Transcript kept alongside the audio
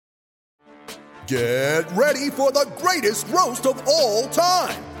Get ready for the greatest roast of all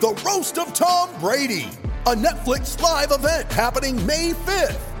time, the Roast of Tom Brady, a Netflix live event happening May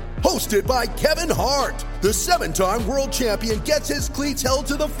 5th. Hosted by Kevin Hart, the 7-time world champion gets his cleats held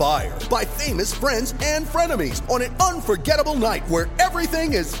to the fire by famous friends and frenemies on an unforgettable night where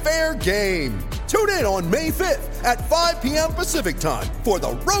everything is fair game. Tune in on May 5th at 5 p.m. Pacific time for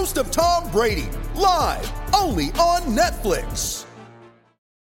the Roast of Tom Brady, live only on Netflix.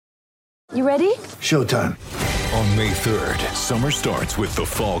 You ready? Showtime. On May 3rd, summer starts with The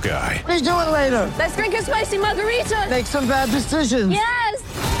Fall Guy. Let's do it later. Let's drink a spicy margarita. Make some bad decisions. Yes!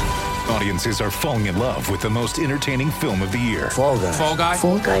 Audiences are falling in love with the most entertaining film of the year. Fall Guy. Fall Guy?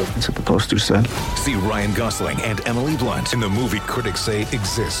 Fall guy. That's what the poster said. See Ryan Gosling and Emily Blunt in the movie critics say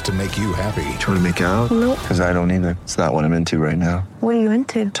exists to make you happy. Trying to make it out? Nope. Because I don't either. It's not what I'm into right now. What are you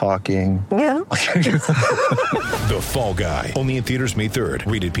into? Talking. Yeah. The Fall Guy. Only in theaters May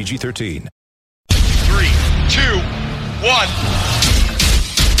 3rd. Rated PG-13. 3, 2, 1.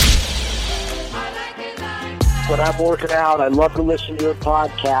 When I'm working out, I love to listen to your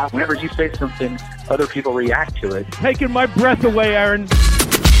podcast. Whenever you say something, other people react to it. Taking my breath away, Aaron.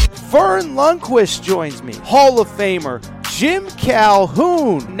 Vern Lundquist joins me. Hall of Famer Jim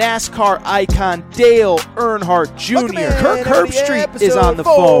Calhoun, NASCAR icon Dale Earnhardt Jr. Kirk Herbstreit is on the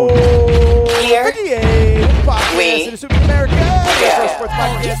phone. Here. Podcast in America.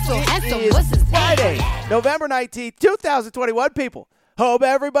 It is Friday, November 19th, 2021. People, hope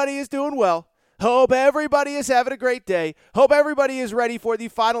everybody is doing well. Hope everybody is having a great day. Hope everybody is ready for the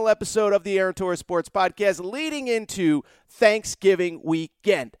final episode of the Aaron Torres Sports Podcast leading into Thanksgiving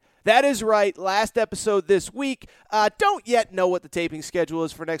weekend. That is right. Last episode this week. Don't yet know what the taping schedule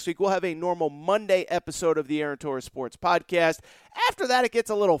is for next week. We'll have a normal Monday episode of the Aaron Torres Sports Podcast. After that, it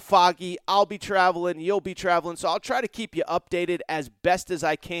gets a little foggy. I'll be traveling. You'll be traveling. So I'll try to keep you updated as best as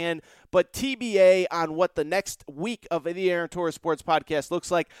I can. But TBA on what the next week of the Aaron Torres Sports Podcast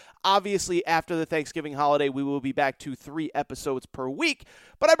looks like. Obviously, after the Thanksgiving holiday, we will be back to 3 episodes per week.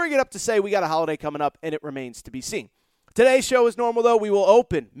 But I bring it up to say we got a holiday coming up, and it remains to be seen. Today's show is normal, though. We will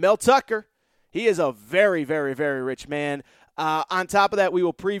open Mel Tucker. He is a very, very, very rich man. On top of that, we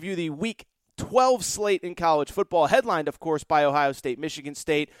will preview the Week 12 slate in college football, headlined, of course, by Ohio State, Michigan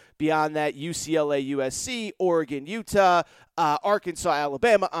State. Beyond that, UCLA, USC, Oregon, Utah, Arkansas,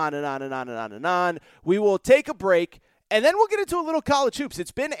 Alabama, on and on and on and on and on. We will take a break. And then we'll get into a little college hoops.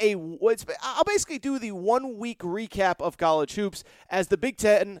 I'll basically do the 1-week recap of college hoops as the Big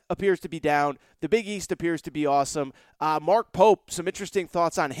Ten appears to be down. The Big East appears to be awesome. Mark Pope, some interesting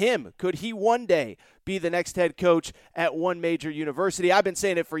thoughts on him. Could he one day be the next head coach at one major university? I've been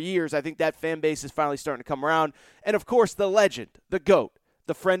saying it for years. I think that fan base is finally starting to come around. And, of course, the legend, the GOAT,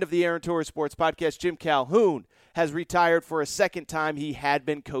 the friend of the Aaron Torres Sports Podcast, Jim Calhoun, has retired for a second time. He had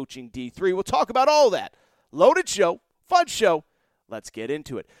been coaching D3. We'll talk about all that. Loaded show. Fun show. Let's get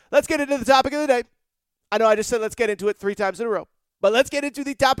into it. Let's get into the topic of the day. I know I just said let's get into it 3 times in a row, but let's get into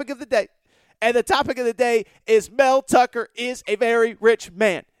the topic of the day. And the topic of the day is Mel Tucker is a very rich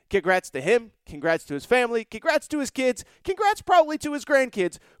man. Congrats to him. Congrats to his family. Congrats to his kids. Congrats probably to his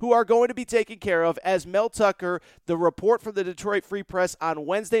grandkids who are going to be taken care of as Mel Tucker, the report from the Detroit Free Press on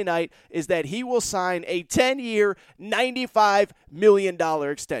Wednesday night is that he will sign a 10-year, $95 million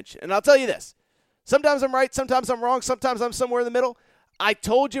extension. And I'll tell you this. Sometimes I'm right, sometimes I'm wrong, sometimes I'm somewhere in the middle. I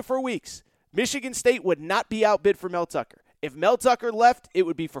told you for weeks, Michigan State would not be outbid for Mel Tucker. If Mel Tucker left, it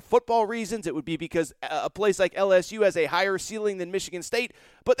would be for football reasons. It would be because a place like LSU has a higher ceiling than Michigan State,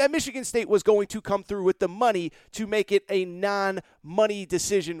 but that Michigan State was going to come through with the money to make it a non-money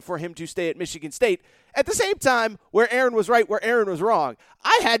decision for him to stay at Michigan State. At the same time, where Aaron was right, where Aaron was wrong,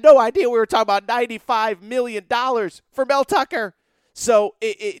 I had no idea we were talking about $95 million for Mel Tucker. So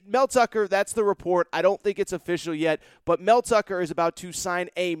Mel Tucker, that's the report. I don't think it's official yet, but Mel Tucker is about to sign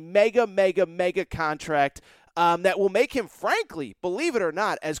a mega contract that will make him, frankly, believe it or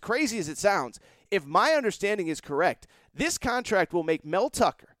not, as crazy as it sounds, if my understanding is correct, this contract will make Mel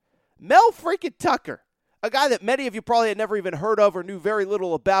freaking Tucker, a guy that many of you probably had never even heard of or knew very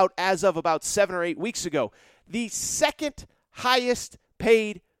little about as of about 7 or 8 weeks ago, the second highest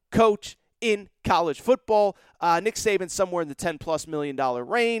paid coach in college football. Nick Saban's somewhere in the $10+ million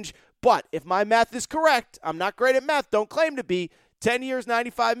range. But if my math is correct, I'm not great at math, don't claim to be, 10 years,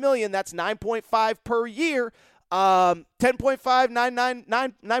 $95 million, that's 9.5 per year. 10.5,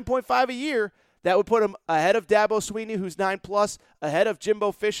 9.5 a year. That would put him ahead of Dabo Swinney, who's 9+, ahead of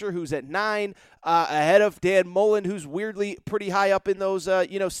Jimbo Fisher, who's at 9, ahead of Dan Mullen, who's weirdly pretty high up in those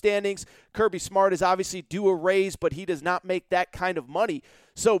standings. Kirby Smart is obviously due a raise, but he does not make that kind of money.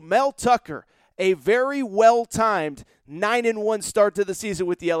 So Mel Tucker, a very well-timed 9-1 start to the season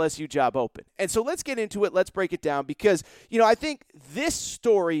with the LSU job open. And so let's get into it. Let's break it down because, I think this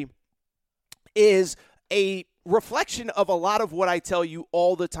story is a reflection of a lot of what I tell you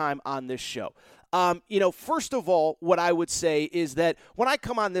all the time on this show. First of all, what I would say is that when I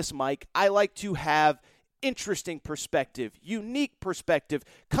come on this mic, I like to have interesting perspective, unique perspective.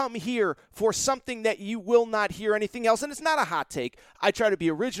 Come here for something that you will not hear anything else. And it's not a hot take. I try to be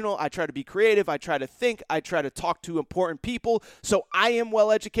original. I try to be creative. I try to think. I try to talk to important people. So I am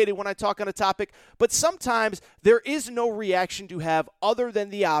well educated when I talk on a topic. But sometimes there is no reaction to have other than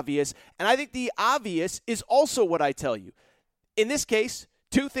the obvious. And I think the obvious is also what I tell you. In this case,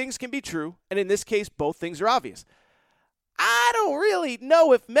 two things can be true. And in this case, both things are obvious. I don't really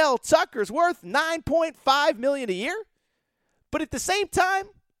know if Mel Tucker's worth $9.5 million a year, but at the same time,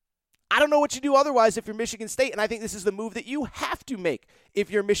 I don't know what you do otherwise if you're Michigan State, and I think this is the move that you have to make if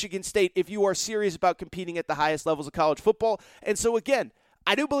you're Michigan State, if you are serious about competing at the highest levels of college football. And so again,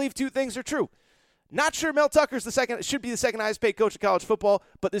 I do believe two things are true. Not sure Mel Tucker's should be the second highest paid coach of college football,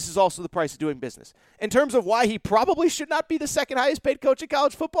 but this is also the price of doing business. In terms of why he probably should not be the second highest paid coach of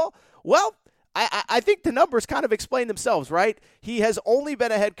college football, well, I think the numbers kind of explain themselves, right? He has only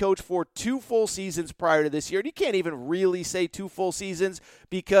been a head coach for 2 full seasons prior to this year. And you can't even really say 2 full seasons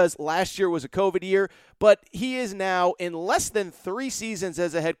because last year was a COVID year. But he is now in less than 3 seasons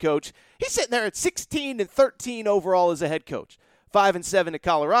as a head coach. He's sitting there at 16-13 overall as a head coach. 5-7 at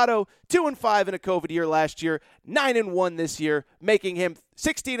Colorado, 2-5 in a COVID year last year, 9-1 this year, making him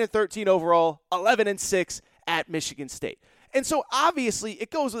 16-13 overall, 11-6 at Michigan State. And so obviously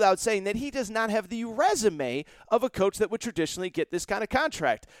it goes without saying that he does not have the resume of a coach that would traditionally get this kind of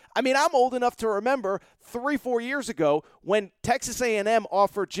contract. I mean, I'm old enough to remember 3-4 years ago when Texas A&M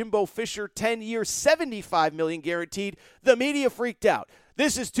offered Jimbo Fisher 10-year, $75 million guaranteed. The media freaked out.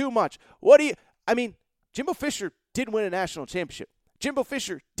 This is too much. Jimbo Fisher did win a national championship. Jimbo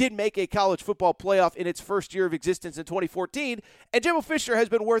Fisher did make a college football playoff in its first year of existence in 2014, and Jimbo Fisher has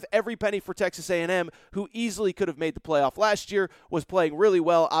been worth every penny for Texas A&M, who easily could have made the playoff last year, was playing really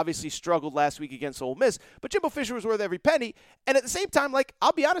well, obviously struggled last week against Ole Miss, but Jimbo Fisher was worth every penny, and at the same time,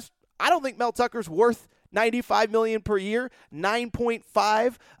 I'll be honest, I don't think Mel Tucker's worth $95 million per year,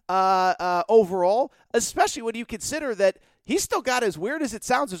 9.5 overall, especially when you consider that he's still got, as weird as it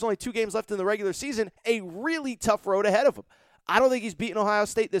sounds, there's only 2 games left in the regular season, a really tough road ahead of him. I don't think he's beating Ohio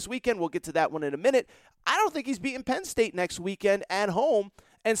State this weekend. We'll get to that one in a minute. I don't think he's beating Penn State next weekend at home.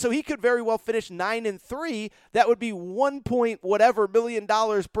 And so he could very well finish 9-3. That would be $1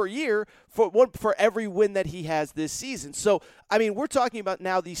 million per year for every win that he has this season. So, we're talking about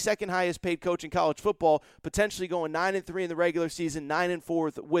now the second highest paid coach in college football, potentially going 9-3 in the regular season,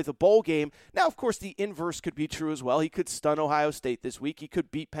 9-4 with a bowl game. Now, of course, the inverse could be true as well. He could stun Ohio State this week. He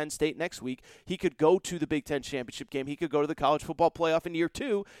could beat Penn State next week. He could go to the Big Ten championship game. He could go to the college football playoff in year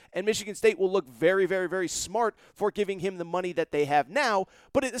 2. And Michigan State will look very, very, very smart for giving him the money that they have now.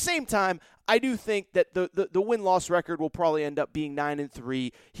 But at the same time, I do think that the win-loss record will probably end up being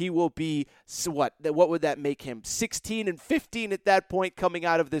 9-3. He will be, what would that make him? 16-15 at that point coming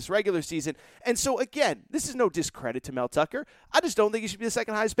out of this regular season. And so, again, this is no discredit to Mel Tucker. I just don't think he should be the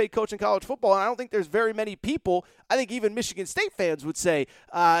second highest paid coach in college football. And I don't think there's very many people, I think even Michigan State fans would say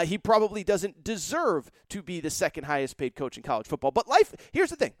he probably doesn't deserve to be the second highest paid coach in college football. But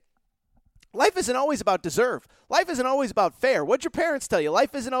here's the thing. Life isn't always about deserve. Life isn't always about fair. What'd your parents tell you?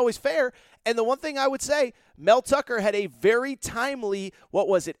 Life isn't always fair. And the one thing I would say, Mel Tucker had a very timely,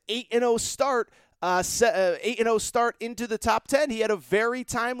 8-0 start, 8-0 start into the top 10. He had a very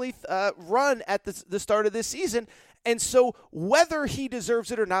timely run at the start of this season. And so whether he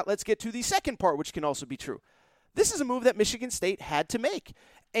deserves it or not, let's get to the second part, which can also be true. This is a move that Michigan State had to make.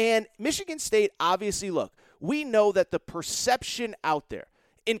 And Michigan State, obviously, look, we know that the perception out there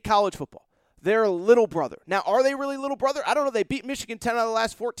in college football, they're a little brother. Now, are they really little brother? I don't know. They beat Michigan 10 out of the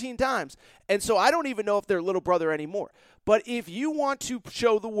last 14 times. And so I don't even know if they're little brother anymore. But if you want to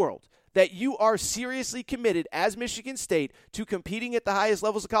show the world that you are seriously committed as Michigan State to competing at the highest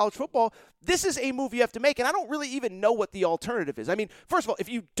levels of college football, this is a move you have to make. And I don't really even know what the alternative is. First of all, if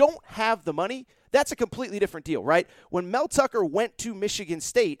you don't have the money, that's a completely different deal, right? When Mel Tucker went to Michigan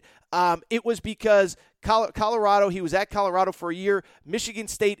State, it was because Colorado, he was at Colorado for a year. Michigan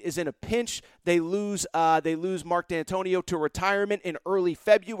State is in a pinch. They lose Mark D'Antonio to retirement in early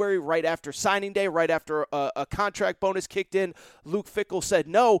February, right after signing day, right after a contract bonus kicked in. Luke Fickell said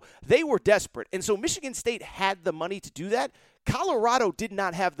no. They were desperate. And so Michigan State had the money to do that. Colorado did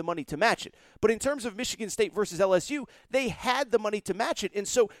not have the money to match it. But in terms of Michigan State versus LSU, they had the money to match it. And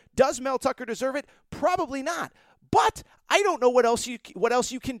so does Mel Tucker deserve it? Probably not. But I don't know what else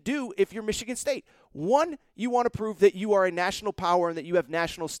you can do if you're Michigan State. One, you want to prove that you are a national power and that you have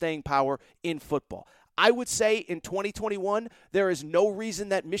national staying power in football. I would say in 2021, there is no reason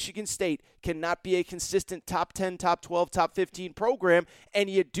that Michigan State cannot be a consistent top 10, top 12, top 15 program, and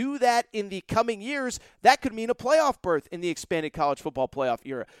you do that in the coming years, that could mean a playoff berth in the expanded college football playoff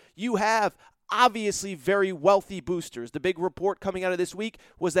era. You have obviously very wealthy boosters. The big report coming out of this week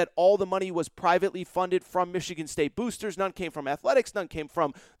was that all the money was privately funded from Michigan State boosters. None came from athletics, none came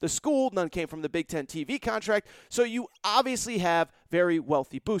from the school, none came from the Big Ten TV contract. So you obviously have very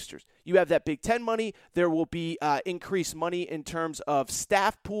wealthy boosters. You have that Big Ten money. There will be increased money in terms of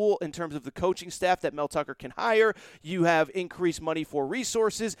staff pool, in terms of the coaching staff that Mel Tucker can hire. You have increased money for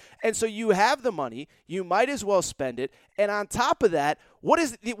resources. And so you have the money. You might as well spend it. And on top of that,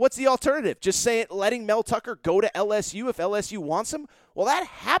 what's the alternative? Just letting Mel Tucker go to LSU if LSU wants him? Well, that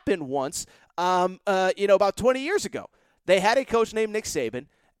happened once, about 20 years ago. They had a coach named Nick Saban.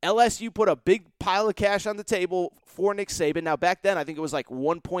 LSU put a big pile of cash on the table for Nick Saban. Now, back then, I think it was like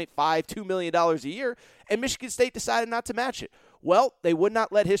 $1.2 million a year, and Michigan State decided not to match it. Well, they would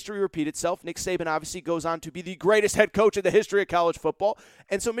not let history repeat itself. Nick Saban obviously goes on to be the greatest head coach in the history of college football.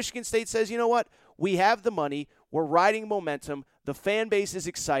 And so Michigan State says, you know what? We have the money. We're riding momentum. The fan base is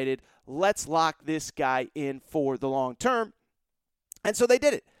excited. Let's lock this guy in for the long term. And so they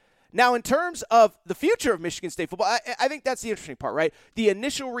did it. Now, in terms of the future of Michigan State football, I think that's the interesting part, right? The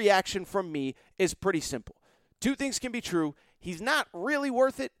initial reaction from me is pretty simple. Two things can be true. He's not really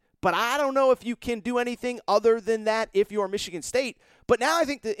worth it, but I don't know if you can do anything other than that if you're Michigan State. But now I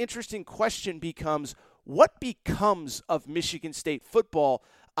think the interesting question becomes, what becomes of Michigan State football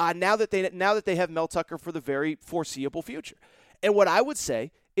now that they have Mel Tucker for the very foreseeable future? And what I would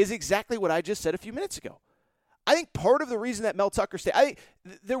say is exactly what I just said a few minutes ago. I think part of the reason that Mel Tucker stayed, I think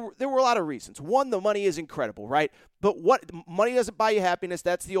there were a lot of reasons. One, the money is incredible, right? But money doesn't buy you happiness.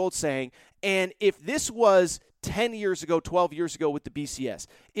 That's the old saying. And if this was 10 years ago, 12 years ago with the BCS,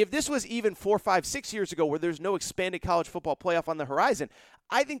 if this was even 4, 5, 6 years ago where there's no expanded college football playoff on the horizon,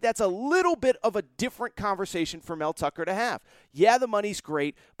 I think that's a little bit of a different conversation for Mel Tucker to have. Yeah, the money's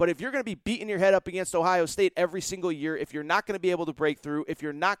great, but if you're going to be beating your head up against Ohio State every single year, if you're not going to be able to break through, if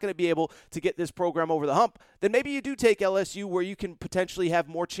you're not going to be able to get this program over the hump, then maybe you do take LSU where you can potentially have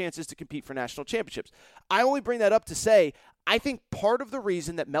more chances to compete for national championships. I only bring that up to say, I think part of the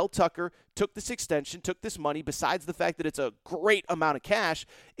reason that Mel Tucker took this extension, took this money, besides the fact that it's a great amount of cash,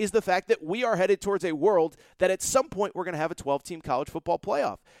 is the fact that we are headed towards a world that at some point we're going to have a 12-team college football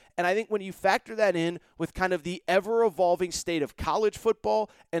playoff. And I think when you factor that in with kind of the ever-evolving state of college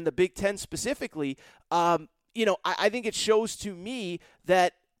football and the Big Ten specifically, I think it shows to me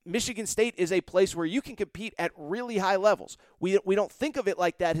that Michigan State is a place where you can compete at really high levels. We don't think of it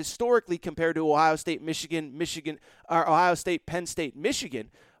like that historically compared to Ohio State, Michigan, or Ohio State, Penn State, Michigan.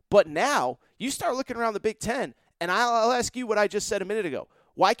 But now you start looking around the Big Ten, and I'll ask you what I just said a minute ago.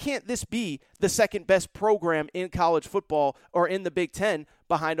 Why can't this be the second best program in college football or in the Big Ten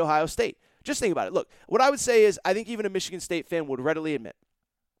behind Ohio State? Just think about it. Look, what I would say is I think even a Michigan State fan would readily admit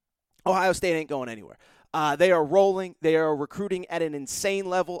Ohio State ain't going anywhere. They are rolling. They are recruiting at an insane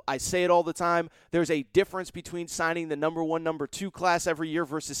level. I say it all the time. There's a difference between signing the number 1, number 2 class every year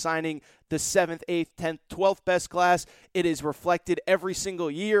versus signing the 7th, 8th, 10th, 12th best class. It is reflected every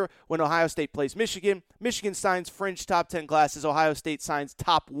single year when Ohio State plays Michigan. Michigan signs fringe top 10 classes. Ohio State signs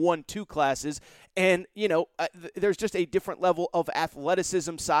top 1, 2 classes. And, there's just a different level of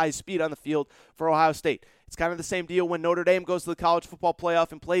athleticism, size, speed on the field for Ohio State. It's kind of the same deal when Notre Dame goes to the college football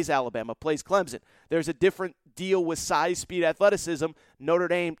playoff and plays Alabama, plays Clemson. There's a different deal with size, speed, athleticism, Notre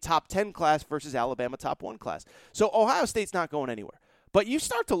Dame top 10 class versus Alabama top 1 class. So Ohio State's not going anywhere. But you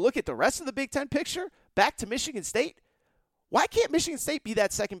start to look at the rest of the Big Ten picture, back to Michigan State. Why can't Michigan State be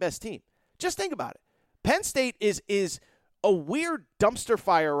that second best team? Just think about it. Penn State is a weird dumpster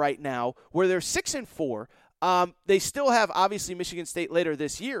fire right now where they're 6-4. They still have, obviously, Michigan State later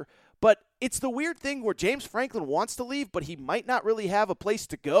this year. But it's the weird thing where James Franklin wants to leave, but he might not really have a place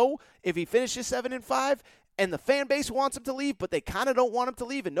to go if he finishes 7-5. And the fan base wants him to leave, but they kind of don't want him to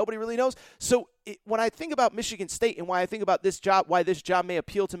leave, and nobody really knows. So when I think about Michigan State and why I think about this job, why this job may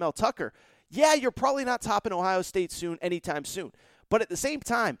appeal to Mel Tucker, yeah, you're probably not topping Ohio State anytime soon. But at the same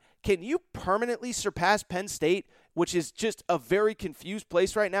time, can you permanently surpass Penn State, which is just a very confused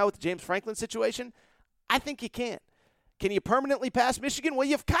place right now with the James Franklin situation? I think you can. Can you permanently pass Michigan? Well,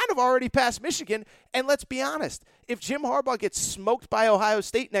 you've kind of already passed Michigan, and let's be honest. If Jim Harbaugh gets smoked by Ohio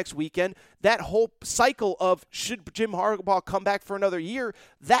State next weekend, that whole cycle of should Jim Harbaugh come back for another year,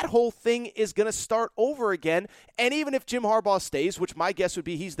 that whole thing is going to start over again. And even if Jim Harbaugh stays, which my guess would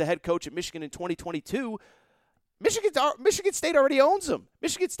be he's the head coach at Michigan in 2022, Michigan State already owns them.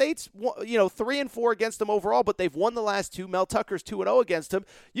 Michigan State's 3-4 against them overall, but they've won the last two. Mel Tucker's 2-0 against them.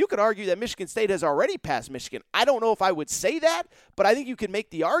 You could argue that Michigan State has already passed Michigan. I don't know if I would say that, but I think you can make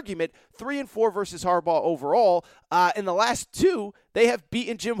the argument 3-4 versus Harbaugh overall. In the last two, they have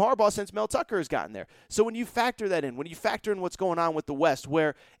beaten Jim Harbaugh since Mel Tucker has gotten there. So when you factor that in, when you factor in what's going on with the West,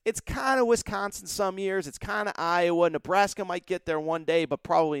 where it's kind of Wisconsin some years, it's kind of Iowa, Nebraska might get there one day, but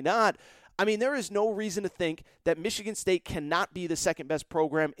probably not. I mean, there is no reason to think that Michigan State cannot be the second-best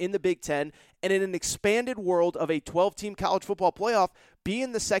program in the Big Ten, and in an expanded world of a 12-team college football playoff,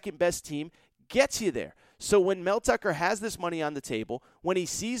 being the second-best team gets you there. So when Mel Tucker has this money on the table, when he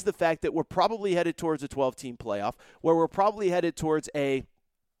sees the fact that we're probably headed towards a 12-team playoff, where we're probably headed towards a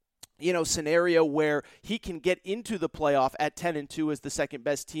scenario where he can get into the playoff at 10-2 as the second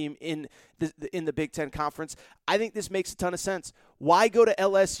best team in the Big Ten Conference, I think this makes a ton of sense. Why go to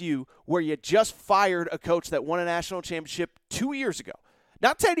LSU where you just fired a coach that won a national championship 2 years ago?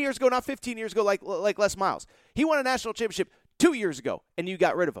 Not 10 years ago, not 15 years ago like Les Miles. He won a national championship 2 years ago, and you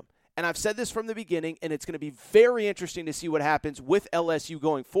got rid of him. And I've said this from the beginning, and it's going to be very interesting to see what happens with LSU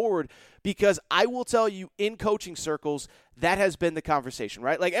going forward, because I will tell you, in coaching circles, that has been the conversation,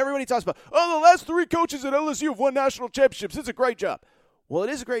 right? Like, everybody talks about, the last three coaches at LSU have won national championships. It's a great job. Well, it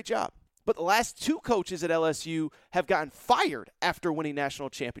is a great job. But the last two coaches at LSU have gotten fired after winning national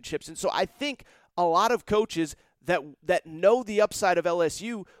championships. And so I think a lot of coaches that know the upside of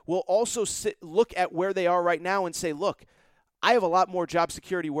LSU will also look at where they are right now and say, look, I have a lot more job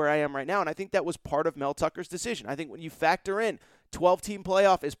security where I am right now, and I think that was part of Mel Tucker's decision. I think when you factor in 12-team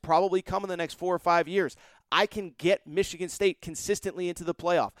playoff is probably coming the next 4 or 5 years, I can get Michigan State consistently into the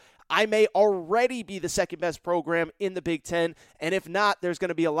playoff. I may already be the second-best program in the Big Ten, and if not, there's going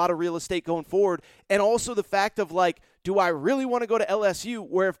to be a lot of real estate going forward. And also the fact of, do I really want to go to LSU,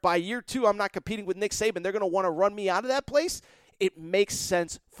 where if by year 2 I'm not competing with Nick Saban, they're going to want to run me out of that place? It makes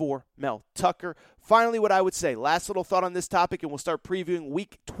sense for Mel Tucker. Finally, what I would say, last little thought on this topic, and we'll start previewing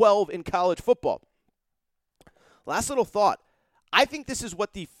Week 12 in college football. Last little thought. I think this is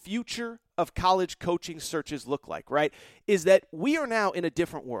what the future of college coaching searches look like, right? Is that we are now in a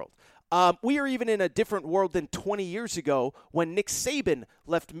different world. We are even in a different world than 20 years ago when Nick Saban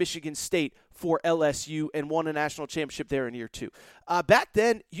left Michigan State for LSU and won a national championship there in year 2. Back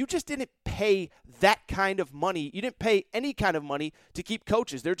then, you just didn't pay that kind of money. You didn't pay any kind of money to keep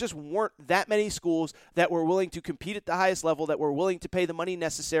coaches. There just weren't that many schools that were willing to compete at the highest level, that were willing to pay the money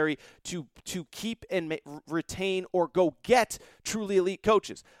necessary to keep and retain or go get truly elite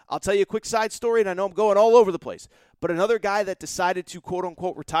coaches. I'll tell you a quick side story, and I know I'm going all over the place, but another guy that decided to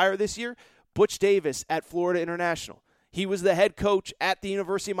quote-unquote retire this year, Butch Davis at Florida International. He was the head coach at the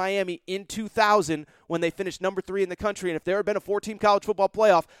University of Miami in 2000 when they finished number 3 in the country. And if there had been a 4-team college football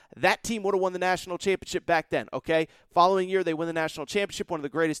playoff, that team would have won the national championship back then, okay? Following year, they win the national championship, one of the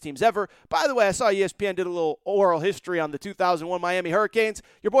greatest teams ever. By the way, I saw ESPN did a little oral history on the 2001 Miami Hurricanes.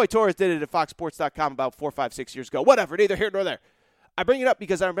 Your boy Torres did it at FoxSports.com about 4, 5, 6 years ago. Whatever, neither here nor there. I bring it up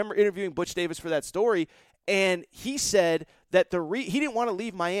because I remember interviewing Butch Davis for that story, and he said that he didn't want to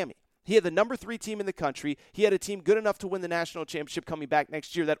leave Miami. He had the number 3 team in the country. He had a team good enough to win the national championship coming back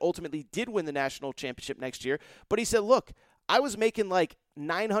next year that ultimately did win the national championship next year. But he said, look, I was making like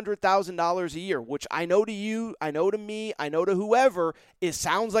 $900,000 a year, which I know to you, I know to me, I know to whoever, it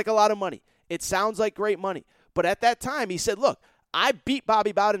sounds like a lot of money. It sounds like great money. But at that time, he said, look, I beat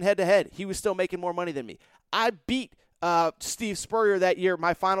Bobby Bowden head-to-head. He was still making more money than me. I beat Steve Spurrier that year,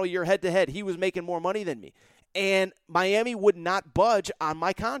 my final year head-to-head. He was making more money than me. And Miami would not budge on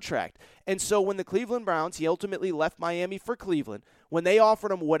my contract. And so when the Cleveland Browns, he ultimately left Miami for Cleveland, when they offered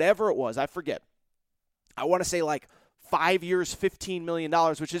him whatever it was, I forget, I want to say like 5 years, $15 million,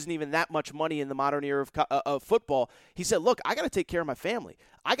 which isn't even that much money in the modern era of football. He said, look, I got to take care of my family.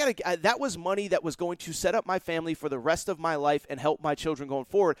 That was money that was going to set up my family for the rest of my life and help my children going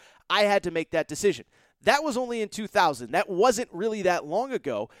forward. I had to make that decision. That was only in 2000. That wasn't really that long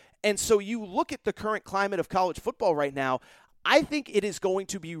ago. And so you look at the current climate of college football right now, I think it is going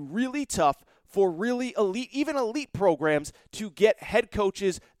to be really tough for really elite, even elite programs to get head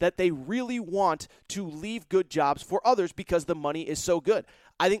coaches that they really want to leave good jobs for others because the money is so good.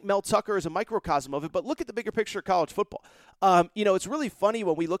 I think Mel Tucker is a microcosm of it, but look at the bigger picture of college football. It's really funny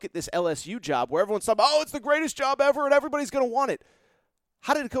when we look at this LSU job where everyone's talking, it's the greatest job ever and everybody's going to want it.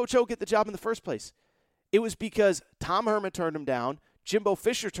 How did Coach O get the job in the first place? It was because Tom Herman turned him down, Jimbo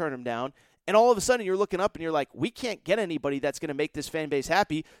Fisher turned him down, and all of a sudden you're looking up and you're like, we can't get anybody that's going to make this fan base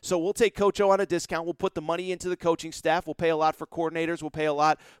happy, so we'll take Coach O on a discount. We'll put the money into the coaching staff. We'll pay a lot for coordinators. We'll pay a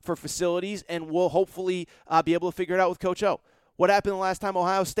lot for facilities, and we'll hopefully be able to figure it out with Coach O. What happened the last time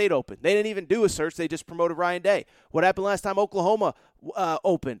Ohio State opened? They didn't even do a search. They just promoted Ryan Day. What happened last time Oklahoma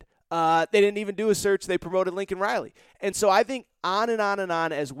opened? They didn't even do a search. They promoted Lincoln Riley. And so I think on and on and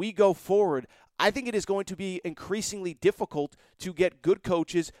on as we go forward, I think it is going to be increasingly difficult to get good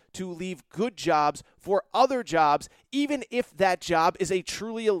coaches to leave good jobs for other jobs, even if that job is a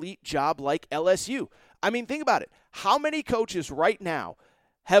truly elite job like LSU. I mean, think about it. How many coaches right now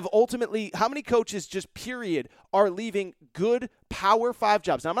how many coaches just period are leaving good Power 5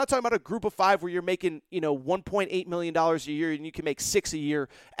 jobs? Now, I'm not talking about a group of 5 where you're making, $1.8 million a year and you can make $6 a year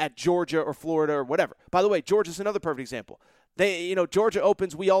at Georgia or Florida or whatever. By the way, Georgia's another perfect example. Georgia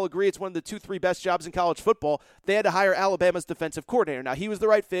opens, we all agree it's one of the 2-3 best jobs in college football. They had to hire Alabama's defensive coordinator. Now, he was the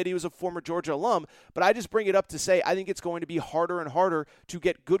right fit. He was a former Georgia alum. But I just bring it up to say I think it's going to be harder and harder to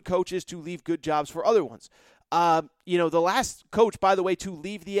get good coaches to leave good jobs for other ones. The last coach, by the way, to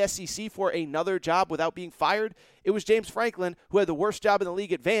leave the SEC for another job without being fired, it was James Franklin, who had the worst job in the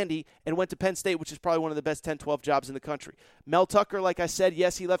league at Vandy and went to Penn State, which is probably one of the best 10-12 jobs in the country. Mel Tucker, like I said,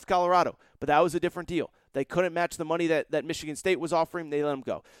 yes, he left Colorado, but that was a different deal. They couldn't match the money that Michigan State was offering. They let him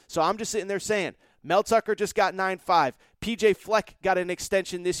go. So I'm just sitting there saying, Mel Tucker just got 9-5. P.J. Fleck got an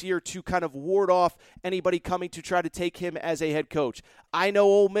extension this year to kind of ward off anybody coming to try to take him as a head coach. I know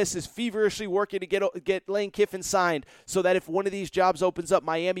Ole Miss is feverishly working to get Lane Kiffin signed so that if one of these jobs opens up,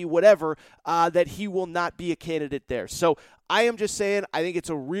 Miami, whatever, that he will not be a candidate there. So I am just saying I think it's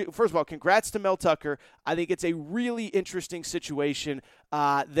first of all, congrats to Mel Tucker. I think it's a really interesting situation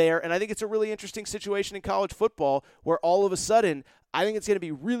there, and I think it's a really interesting situation in college football where all of a sudden I think it's going to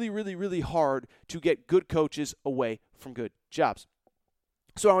be really, really, really hard to get good coaches away from good jobs.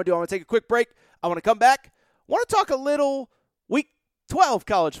 So what I want to do, I want to take a quick break. I want to come back. I want to talk a little Week 12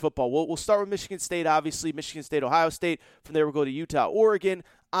 college football. We'll start with Michigan State, obviously. Michigan State, Ohio State. From there, we'll go to Utah, Oregon,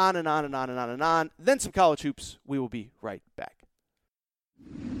 on and on and on and on and on. Then some college hoops. We will be right back.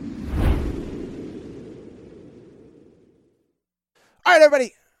 All right,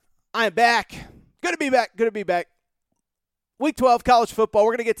 everybody. I am back. Good to be back. Good to be back. Week 12 college football.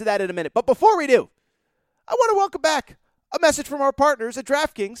 We're going to get to that in a minute. But before we do, I want to welcome back a message from our partners at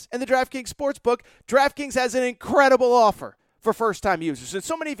DraftKings and the DraftKings Sportsbook. DraftKings has an incredible offer for first-time users. And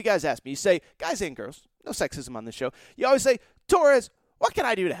so many of you guys ask me, you say, guys and girls, no sexism on this show. You always say, Torres, what can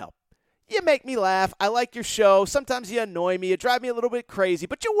I do to help? You make me laugh. I like your show. Sometimes you annoy me. You drive me a little bit crazy,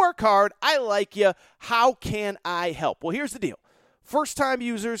 but you work hard. I like you. How can I help? Well, here's the deal. First-time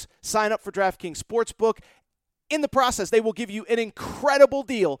users sign up for DraftKings Sportsbook. In the process, they will give you an incredible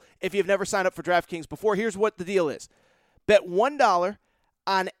deal if you've never signed up for DraftKings before. Here's what the deal is. Bet $1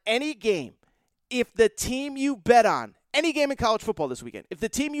 on any game. If the team you bet on, any game in college football this weekend, if the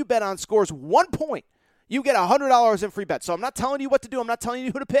team you bet on scores 1 point, you get $100 in free bets. So I'm not telling you what to do. I'm not telling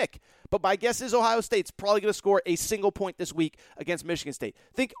you who to pick. But my guess is Ohio State's probably going to score a single point this week against Michigan State.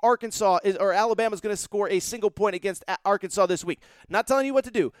 Think Alabama's going to score a single point against Arkansas this week. Not telling you what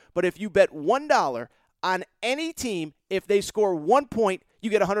to do. But if you bet $1 on any team, if they score 1 point, you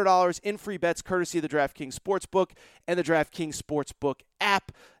get $100 in free bets courtesy of the DraftKings Sportsbook and the DraftKings Sportsbook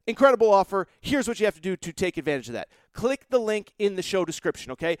app. Incredible offer. Here's what you have to do to take advantage of that. Click the link in the show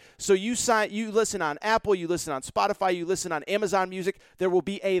description, okay? So you listen on Apple, you listen on Spotify, you listen on Amazon Music. There will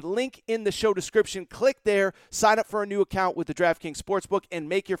be a link in the show description. Click there, sign up for a new account with the DraftKings Sportsbook, and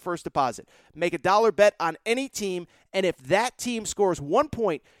make your first deposit. Make a $1 bet on any team, and if that team scores 1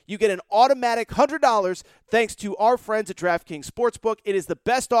 point, you get an automatic $100 thanks to our friends at DraftKings Sportsbook. It is the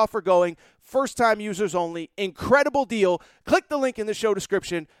best offer going. First-time users only. Incredible deal. Click the link in the show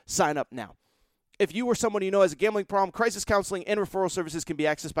description. Sign up now. If you or someone you know has a gambling problem, crisis counseling and referral services can be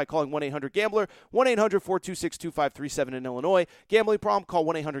accessed by calling 1-800-GAMBLER, 1-800-426-2537 in Illinois. Gambling problem, call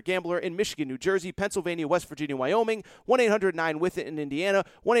 1-800-GAMBLER in Michigan, New Jersey, Pennsylvania, West Virginia, Wyoming, 1-800-9-WITH-IT in Indiana,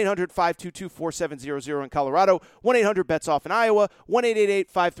 1-800-522-4700 in Colorado, 1-800-BETS-OFF in Iowa,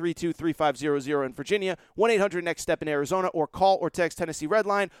 1-888-532-3500 in Virginia, 1-800-NEXT-STEP in Arizona, or call or text Tennessee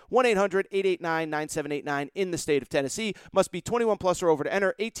Redline, 1-800-889-9789 in the state of Tennessee. Must be 21 plus or over to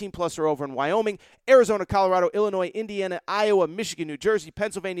enter, 18 plus or over in Wyoming, Arizona, Colorado, Illinois, Indiana, Iowa, Michigan, New Jersey,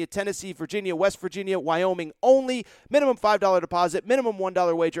 Pennsylvania, Tennessee, Virginia, West Virginia, Wyoming only. Minimum $5 deposit, minimum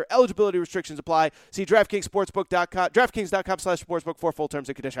 $1 wager. Eligibility restrictions apply. See DraftKings.com/sportsbook for full terms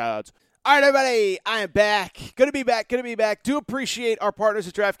and conditions. All right, everybody, I am back. Good to be back. Do appreciate our partners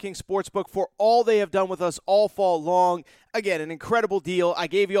at DraftKings Sportsbook for all they have done with us all fall long. Again, an incredible deal. I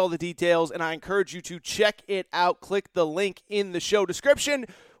gave you all the details, and I encourage you to check it out. Click the link in the show description.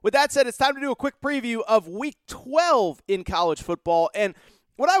 With that said, it's time to do a quick preview of Week 12 in college football. And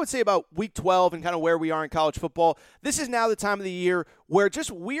what I would say about Week 12 and kind of where we are in college football, this is now the time of the year where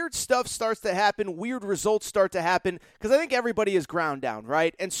just weird stuff starts to happen, weird results start to happen, because I think everybody is ground down,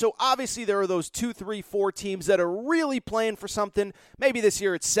 right? And so obviously there are those 2, 3, 4 teams that are really playing for something. Maybe this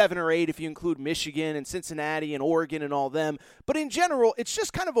year it's 7 or 8 if you include Michigan and Cincinnati and Oregon and all them. But in general, it's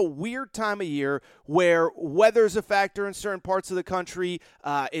just kind of a weird time of year where weather's a factor in certain parts of the country.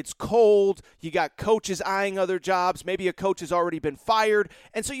 It's cold. You got coaches eyeing other jobs. Maybe a coach has already been fired.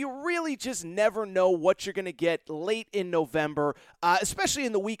 And so you really just never know what you're going to get late in November, especially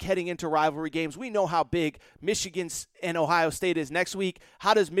in the week heading into rivalry games. We know how big Michigan and Ohio State is next week.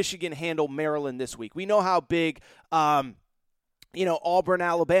 How does Michigan handle Maryland this week? We know how big Auburn,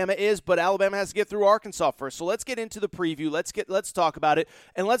 Alabama is, but Alabama has to get through Arkansas first. So let's get into the preview. Let's talk about it.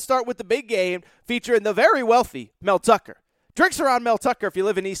 And let's start with the big game featuring the very wealthy Mel Tucker. Drinks are on Mel Tucker if you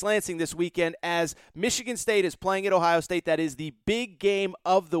live in East Lansing this weekend as Michigan State is playing at Ohio State. That is the big game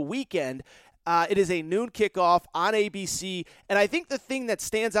of the weekend. It is a noon kickoff on ABC, and I think the thing that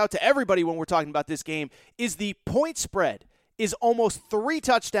stands out to everybody when we're talking about this game is the point spread is almost 3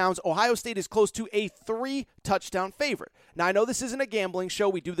 touchdowns. Ohio State is close to a 3-touchdown favorite. Now, I know this isn't a gambling show.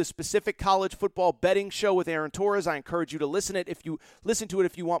 We do the specific college football betting show with Aaron Torres. I encourage you to listen to it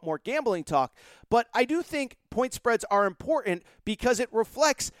if you want more gambling talk. But I do think point spreads are important because it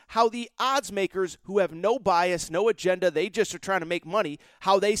reflects how the odds makers who have no bias, no agenda, they just are trying to make money,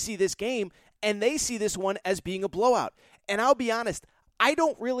 how they see this game, and they see this one as being a blowout. And I'll be honest, I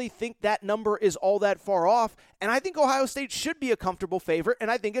don't really think that number is all that far off, and I think Ohio State should be a comfortable favorite, and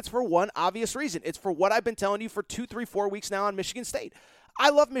I think it's for one obvious reason. It's for what I've been telling you for 2, 3, 4 weeks now on Michigan State.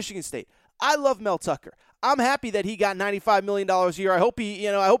 I love Michigan State. I love Mel Tucker. I'm happy that he got $95 million a year. I hope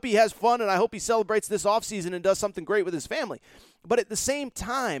he has fun, and I hope he celebrates this offseason and does something great with his family. But at the same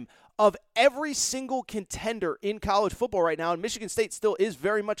time, of every single contender in college football right now, and Michigan State still is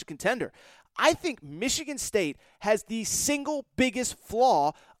very much a contender, I think Michigan State has the single biggest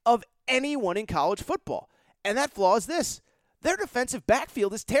flaw of anyone in college football. And that flaw is this. Their defensive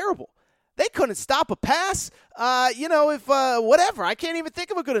backfield is terrible. They couldn't stop a pass, whatever. I can't even think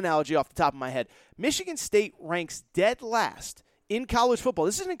of a good analogy off the top of my head. Michigan State ranks dead last in college football.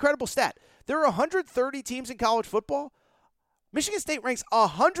 This is an incredible stat. There are 130 teams in college football. Michigan State ranks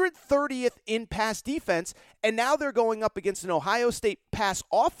 130th in pass defense, and now they're going up against an Ohio State pass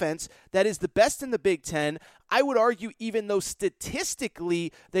offense that is the best in the Big Ten. I would argue, even though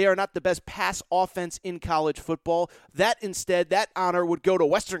statistically they are not the best pass offense in college football, that honor would go to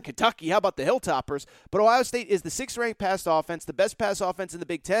Western Kentucky. How about the Hilltoppers? But Ohio State is the 6th-ranked pass offense, the best pass offense in the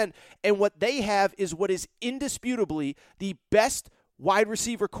Big Ten, and what they have is what is indisputably the best wide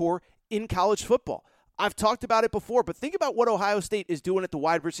receiver core in college football. I've talked about it before, but think about what Ohio State is doing at the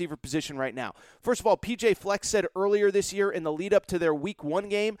wide receiver position right now. First of all, PJ Fleck said earlier this year in the lead-up to their Week 1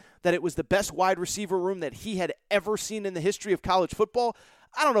 game that it was the best wide receiver room that he had ever seen in the history of college football.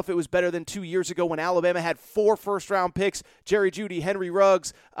 I don't know if it was better than 2 years ago when Alabama had 4 first-round picks, Jerry Jeudy, Henry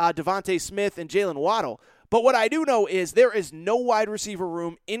Ruggs, Devontae Smith, and Jalen Waddle. But what I do know is there is no wide receiver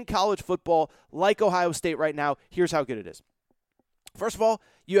room in college football like Ohio State right now. Here's how good it is. First of all,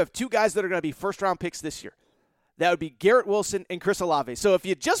 you have 2 guys that are going to be first-round picks this year. That would be Garrett Wilson and Chris Olave. So if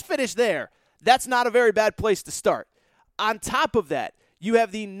you just finish there, that's not a very bad place to start. On top of that, you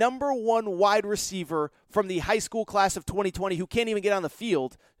have the number 1 wide receiver from the high school class of 2020 who can't even get on the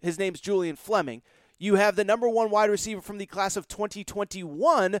field. His name's Julian Fleming. You have the number 1 wide receiver from the class of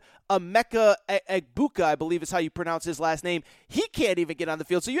 2021, Emeka Egbuka, I believe is how you pronounce his last name. He can't even get on the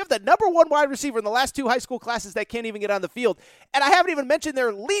field. So you have the number 1 wide receiver in the last 2 high school classes that can't even get on the field. And I haven't even mentioned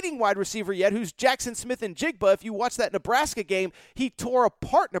their leading wide receiver yet, who's Jackson Smith-Njigba. If you watch that Nebraska game, he tore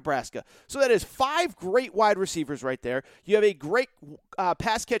apart Nebraska. So that is 5 great wide receivers right there. You have a great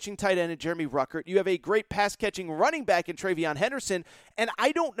pass-catching tight end in Jeremy Ruckert. You have a great pass-catching running back in Travion Henderson. And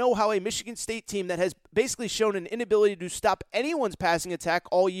I don't know how a Michigan State team that has basically shown an inability to stop anyone's passing attack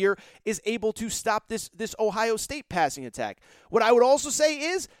all year is able to stop this Ohio State passing attack. What I would also say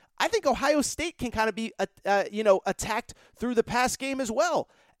is I think Ohio State can kind of be attacked through the pass game as well.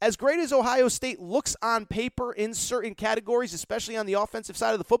 As great as Ohio State looks on paper in certain categories, especially on the offensive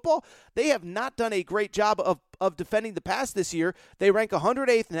side of the football, they have not done a great job of defending the pass this year. They rank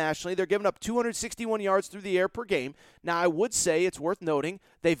 108th nationally. They're giving up 261 yards through the air per game. Now, I would say it's worth noting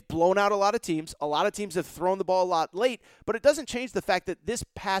they've blown out a lot of teams. A lot of teams have thrown the ball a lot late, but it doesn't change the fact that this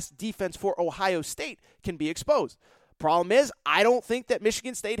pass defense for Ohio State can be exposed. Problem is, I don't think that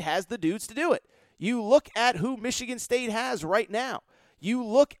Michigan State has the dudes to do it. You look at who Michigan State has right now. You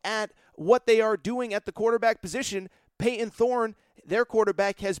look at what they are doing at the quarterback position. Peyton Thorne, their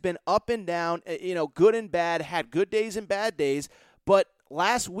quarterback, has been up and down, good and bad, had good days and bad days. But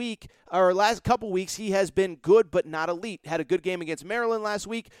last couple weeks, he has been good but not elite. Had a good game against Maryland last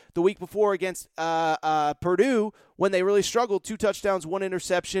week. The week before against Purdue, when they really struggled, 2 touchdowns, 1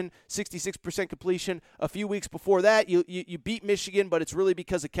 interception, 66% completion. A few weeks before that, you beat Michigan, but it's really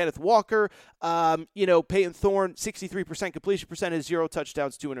because of Kenneth Walker. Peyton Thorne, 63% completion percentage, 0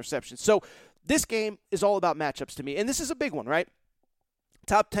 touchdowns, 2 interceptions. So this game is all about matchups to me, and this is a big one, right?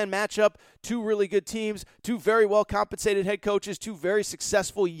 Top 10 matchup, 2 really good teams, 2 very well-compensated head coaches, 2 very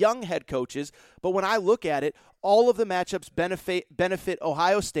successful young head coaches. But when I look at it, all of the matchups benefit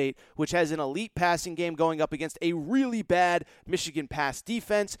Ohio State, which has an elite passing game going up against a really bad Michigan pass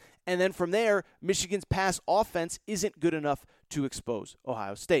defense. And then from there, Michigan's pass offense isn't good enough to expose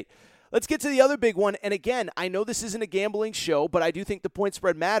Ohio State. Let's get to the other big one. And again, I know this isn't a gambling show, but I do think the point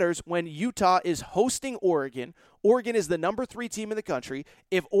spread matters when Utah is hosting Oregon. Oregon is the number 3 team in the country.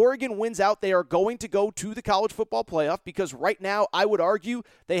 If Oregon wins out, they are going to go to the college football playoff because right now I would argue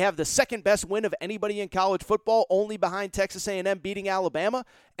they have the second best win of anybody in college football, only behind Texas A&M beating Alabama,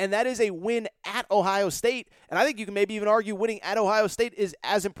 and that is a win at Ohio State. And I think you can maybe even argue winning at Ohio State is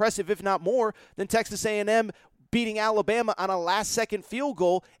as impressive, if not more, than Texas A&M beating Alabama on a last-second field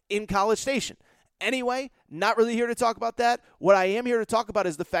goal in College Station. Anyway, not really here to talk about that. What I am here to talk about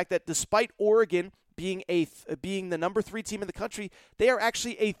is the fact that despite Oregon being the number 3 team in the country, they are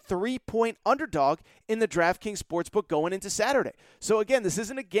actually a 3-point underdog in the DraftKings Sportsbook going into Saturday. So again, this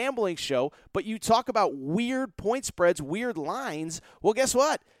isn't a gambling show, but you talk about weird point spreads, weird lines. Well, guess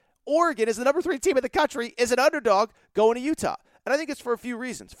what? Oregon is the number 3 team in the country, is an underdog going to Utah. And I think it's for a few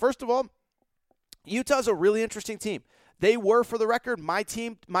reasons. First of all, Utah's a really interesting team. They were, for the record, my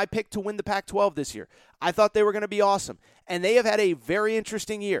pick to win the Pac-12 this year. I thought they were going to be awesome. And they have had a very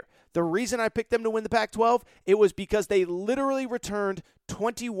interesting year. The reason I picked them to win the Pac-12, it was because they literally returned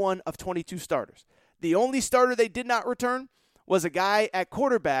 21 of 22 starters. The only starter they did not return was a guy at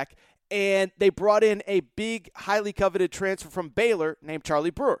quarterback, and they brought in a big, highly coveted transfer from Baylor named Charlie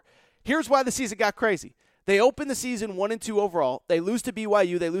Brewer. Here's why the season got crazy. They opened the season 1-2 overall. They lose to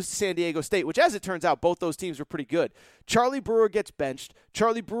BYU. They lose to San Diego State, which, as it turns out, both those teams were pretty good. Charlie Brewer gets benched.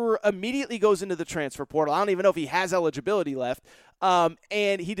 Charlie Brewer immediately goes into the transfer portal. I don't even know if he has eligibility left.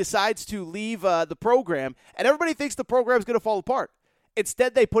 And he decides to leave the program. And everybody thinks the program's going to fall apart.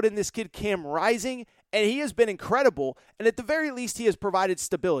 Instead, they put in this kid, Cam Rising, and he has been incredible. And at the very least, he has provided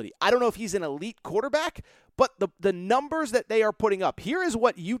stability. I don't know if he's an elite quarterback, but the numbers that they are putting up, here is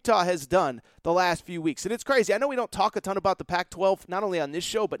what Utah has done the last few weeks. And it's crazy. I know we don't talk a ton about the Pac-12, not only on this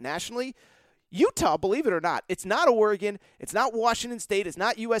show, but nationally. Utah, believe it or not, it's not Oregon, it's not Washington State, it's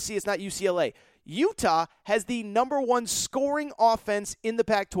not USC, it's not UCLA. Utah has the number 1 scoring offense in the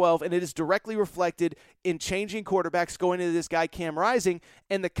Pac-12, and it is directly reflected in changing quarterbacks going into this guy, Cam Rising,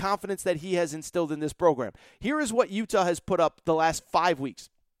 and the confidence that he has instilled in this program. Here is what Utah has put up the last 5 weeks.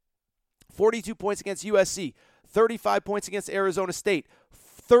 42 points against USC, 35 points against Arizona State,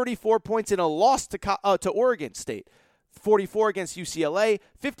 34 points in a loss to Oregon State, 44 against UCLA,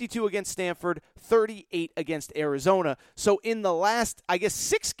 52 against Stanford, 38 against Arizona. So in the last,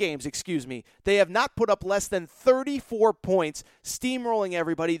 6 games, they have not put up less than 34 points, steamrolling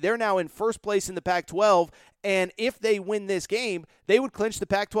everybody. They're now in first place in the Pac-12, and if they win this game, they would clinch the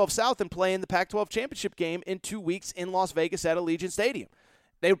Pac-12 South and play in the Pac-12 championship game in 2 weeks in Las Vegas at Allegiant Stadium.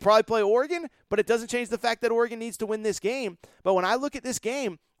 They would probably play Oregon, but it doesn't change the fact that Oregon needs to win this game. But when I look at this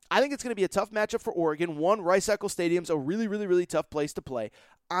game, I think it's going to be a tough matchup for Oregon. One, Rice-Eccles Stadium's a really, really, really tough place to play.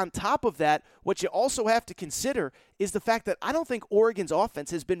 On top of that, what you also have to consider is the fact that I don't think Oregon's offense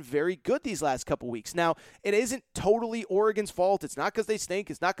has been very good these last couple weeks. Now, it isn't totally Oregon's fault. It's not because they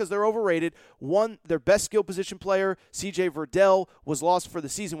stink. It's not because they're overrated. One, their best skill position player, C.J. Verdell, was lost for the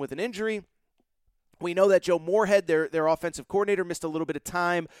season with an injury. We know that Joe Moorhead, their offensive coordinator, missed a little bit of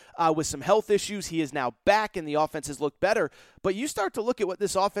time with some health issues. He is now back, and the offense has looked better. But you start to look at what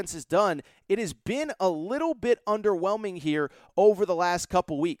this offense has done, it has been a little bit underwhelming here over the last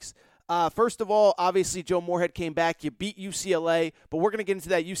couple weeks. First of all, obviously, Joe Moorhead came back. You beat UCLA, but we're going to get into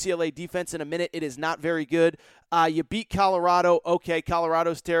that UCLA defense in a minute. It is not very good. You beat Colorado. Okay,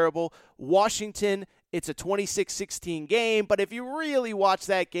 Colorado's terrible. Washington, it's a 26-16 game, but if you really watch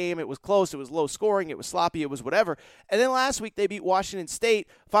that game, it was close, it was low scoring, it was sloppy, it was whatever. And then last week they beat Washington State.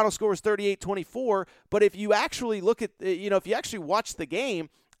 Final score was 38-24, but if you actually look at, if you actually watch the game,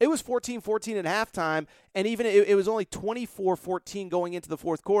 it was 14-14 at halftime, and even it was only 24-14 going into the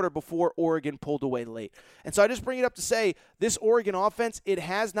fourth quarter before Oregon pulled away late. And so I just bring it up to say, this Oregon offense, it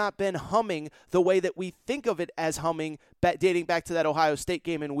has not been humming the way that we think of it as humming, dating back to that Ohio State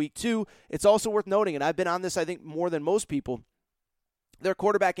game in week 2. It's also worth noting, and I've been on this, I think, more than most people, Their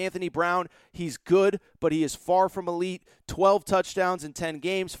quarterback, Anthony Brown, he's good, but he is far from elite. 12 touchdowns in 10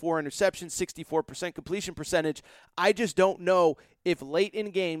 games, 4 interceptions, 64% completion percentage. I just don't know if late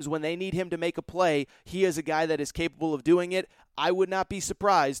in games when they need him to make a play, he is a guy that is capable of doing it. I would not be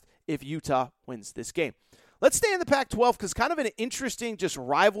surprised if Utah wins this game. Let's stay in the Pac-12 because kind of an interesting just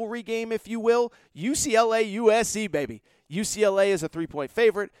rivalry game, if you will. UCLA, USC, baby. UCLA is a 3-point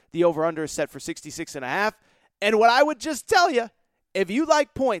favorite. The over-under is set for 66.5. And what I would just tell you, if you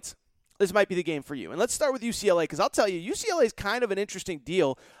like points, this might be the game for you. And let's start with UCLA because I'll tell you, UCLA is kind of an interesting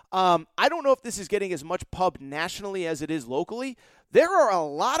deal. I don't know if this is getting as much pub nationally as it is locally. There are a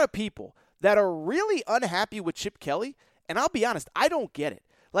lot of people that are really unhappy with Chip Kelly, and I'll be honest, I don't get it.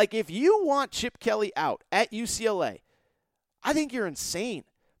 Like, if you want Chip Kelly out at UCLA, I think you're insane.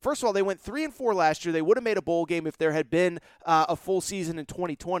 First of all, they went 3-4 last year. They would have made a bowl game if there had been a full season in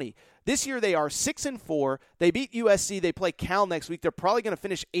 2020. This year they are 6-4. They beat USC. They play Cal next week. They're probably going to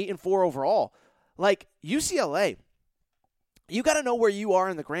finish 8-4 overall. Like, UCLA, you got to know where you are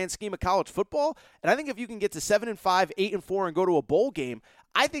in the grand scheme of college football. And I think if you can get to 7-5, 8-4, and go to a bowl game,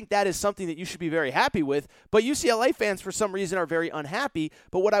 I think that is something that you should be very happy with. But UCLA fans, for some reason, are very unhappy.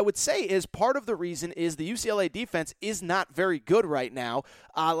 But what I would say is part of the reason is the UCLA defense is not very good right now.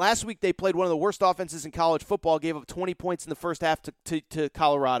 Last week, they played one of the worst offenses in college football, gave up 20 points in the first half to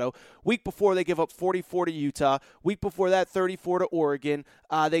Colorado. Week before, they gave up 44 to Utah. Week before that, 34 to Oregon.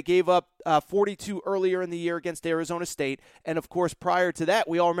 They gave up 42 earlier in the year against Arizona State. And, of course, prior to that,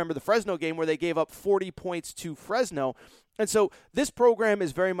 we all remember the Fresno game where they gave up 40 points to Fresno. And so this program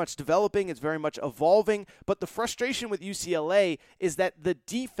is very much developing. It's very much evolving. But the frustration with UCLA is that the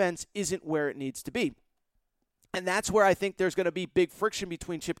defense isn't where it needs to be. And that's where I think there's going to be big friction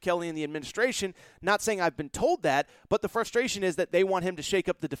between Chip Kelly and the administration. Not saying I've been told that, but the frustration is that they want him to shake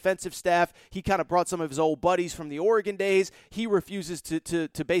up the defensive staff. He kind of brought some of his old buddies from the Oregon days. He refuses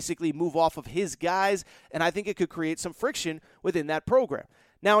to basically move off of his guys, and I think it could create some friction within that program.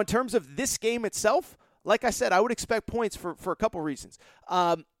 Now, in terms of this game itself, like I said, I would expect points for a couple reasons.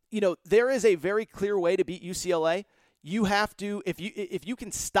 There is a very clear way to beat UCLA. You have to, if you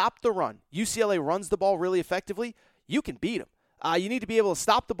can stop the run, UCLA runs the ball really effectively, you can beat them. You need to be able to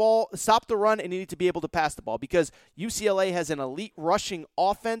stop the run, and you need to be able to pass the ball because UCLA has an elite rushing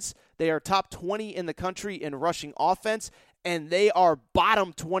offense. They are top 20 in the country in rushing offense, and they are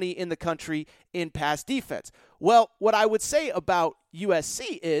bottom 20 in the country in pass defense. Well, what I would say about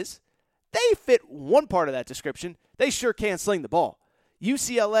USC is they fit one part of that description. They sure can sling the ball.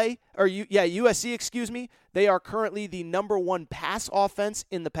 USC, they are currently the number one pass offense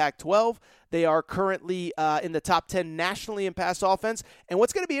in the Pac-12. They are currently in the top 10 nationally in pass offense. And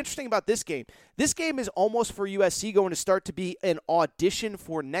what's going to be interesting about this game is almost for USC going to start to be an audition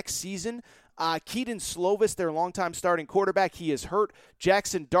for next season. Keaton Slovis, their longtime starting quarterback, he is hurt.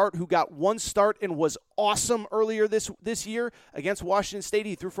 Jackson Dart, who got one start and was awesome earlier this year against Washington State,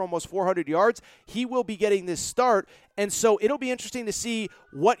 he threw for almost 400 yards. He will be getting this start, and so it'll be interesting to see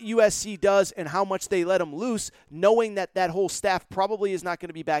what USC does and how much they let him loose, knowing that whole staff probably is not going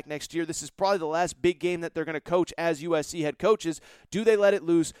to be back next year. This is probably the last big game that they're going to coach as USC head coaches. Do they let it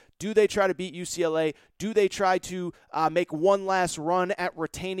loose? Do they try to beat UCLA? Do they try to make one last run at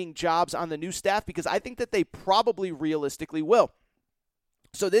retaining jobs on the new staff? Because I think that they probably realistically will.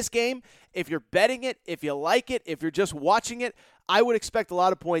 So this game, if you're betting it, if you like it, if you're just watching it, I would expect a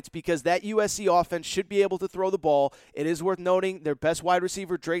lot of points because that USC offense should be able to throw the ball. It is worth noting their best wide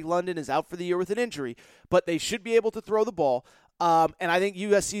receiver, Drake London, is out for the year with an injury, but they should be able to throw the ball. And I think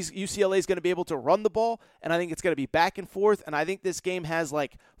UCLA is going to be able to run the ball, and I think it's going to be back and forth, and I think this game has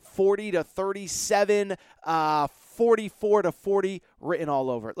like 40-37, 44-40 written all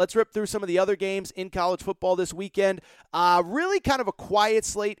over it. Let's rip through some of the other games in college football this weekend. Really kind of a quiet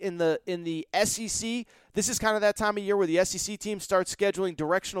slate in the SEC. This is kind of that time of year where the SEC team starts scheduling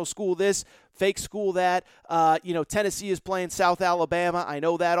directional school this, fake school that. Tennessee is playing South Alabama. I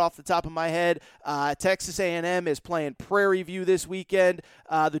know that off the top of my head. Texas A&M is playing Prairie View this weekend.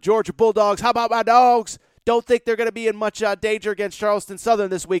 The Georgia Bulldogs, how about my dogs? Don't think they're going to be in much danger against Charleston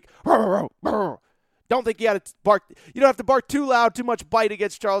Southern this week. Don't think you got to bark. You don't have to bark too loud, too much bite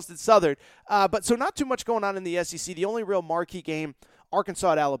against Charleston Southern. But so not too much going on in the SEC. The only real marquee game,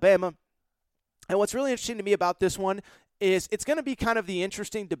 Arkansas at Alabama. And what's really interesting to me about this one is it's going to be kind of the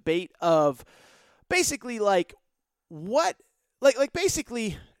interesting debate of basically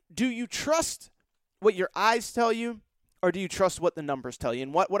basically, do you trust what your eyes tell you or do you trust what the numbers tell you?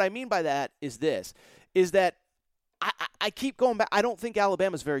 And what I mean by that is this, is that I keep going back. I don't think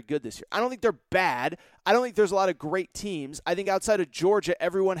Alabama's very good this year. I don't think they're bad. I don't think there's a lot of great teams. I think outside of Georgia,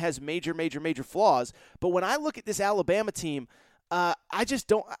 everyone has major, major, major flaws. But when I look at this Alabama team, I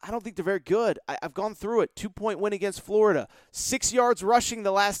don't think they're very good. I've gone through it. 2-point win against Florida. 6 yards rushing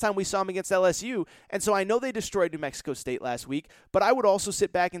the last time we saw them against LSU. And so I know they destroyed New Mexico State last week, but I would also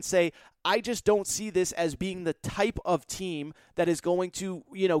sit back and say, I just don't see this as being the type of team that is going to,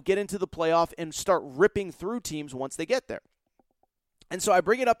 get into the playoff and start ripping through teams once they get there. And so I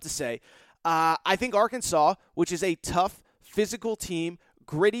bring it up to say, I think Arkansas, which is a tough, physical team,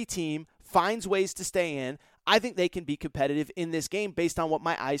 gritty team, finds ways to stay in. I think they can be competitive in this game based on what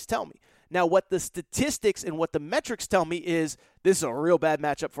my eyes tell me. Now, what the statistics and what the metrics tell me is this is a real bad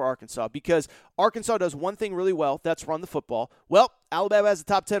matchup for Arkansas because Arkansas does one thing really well, that's run the football. Well, Alabama has a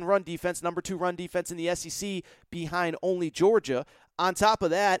top 10 run defense, number 2 run defense in the SEC behind only Georgia. On top of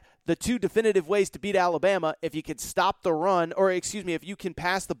that, the two definitive ways to beat Alabama, if you can stop the run, if you can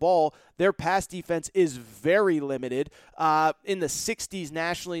pass the ball, their pass defense is very limited. In the 60s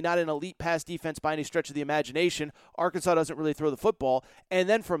nationally, not an elite pass defense by any stretch of the imagination. Arkansas doesn't really throw the football. And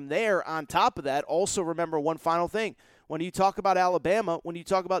then from there, on top of that, also remember one final thing. When you talk about Alabama, when you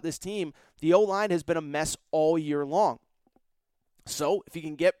talk about this team, the O-line has been a mess all year long. So if you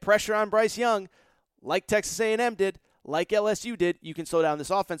can get pressure on Bryce Young, like Texas A&M did, like LSU did, you can slow down this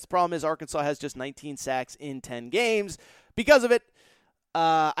offense. The problem is Arkansas has just 19 sacks in 10 games. Because of it,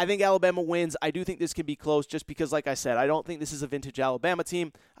 I think Alabama wins. I do think this can be close just because, like I said, I don't think this is a vintage Alabama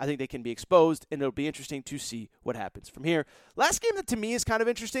team. I think they can be exposed, and it'll be interesting to see what happens from here. Last game that to me is kind of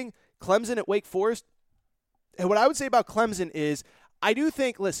interesting, Clemson at Wake Forest. And what I would say about Clemson is I do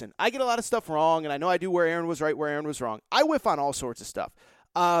think, listen, I get a lot of stuff wrong, and I know I do where Aaron was right, where Aaron was wrong. I whiff on all sorts of stuff.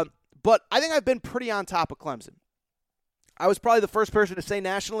 But I think I've been pretty on top of Clemson. I was probably the first person to say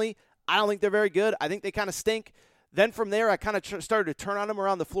nationally, I don't think they're very good. I think they kind of stink. Then from there, I kind of started to turn on them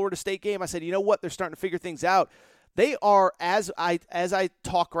around the Florida State game. I said, you know what? They're starting to figure things out. They are, as I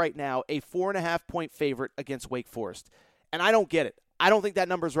talk right now, a 4.5-point favorite against Wake Forest. And I don't get it. I don't think that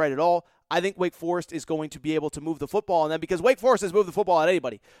number is right at all. I think Wake Forest is going to be able to move the football on them because Wake Forest has moved the football at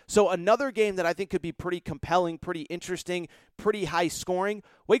anybody. So another game that I think could be pretty compelling, pretty interesting, pretty high scoring.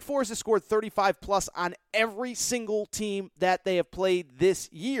 Wake Forest has scored 35-plus on every single team that they have played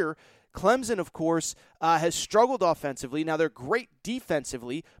this year. Clemson, of course, has struggled offensively. Now, they're great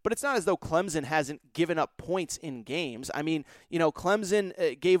defensively, but it's not as though Clemson hasn't given up points in games. I mean,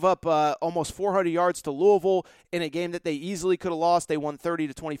 Clemson gave up almost 400 yards to Louisville in a game that they easily could have lost. They won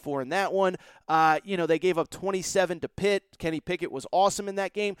 30-24 in that one. They gave up 27 to Pitt. Kenny Pickett was awesome in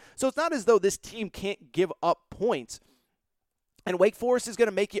that game. So it's not as though this team can't give up points. And Wake Forest is going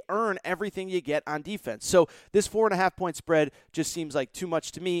to make you earn everything you get on defense. So this 4.5-point spread just seems like too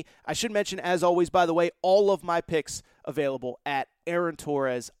much to me. I should mention, as always, by the way, all of my picks available at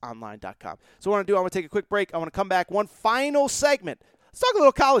AaronTorresOnline.com. So what I want to do, I want to take a quick break. I want to come back. One final segment. Let's talk a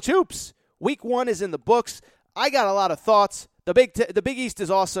little college hoops. Week 1 is in the books. I got a lot of thoughts. The Big East is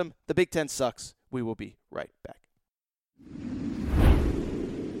awesome. The Big Ten sucks. We will be right back.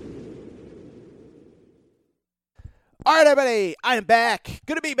 All right, everybody, I am back.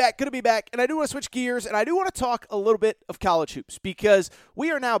 Good to be back. And I do want to switch gears, and I do want to talk a little bit of college hoops because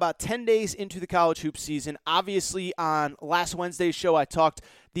we are now about 10 days into the college hoops season. Obviously, on last Wednesday's show, I talked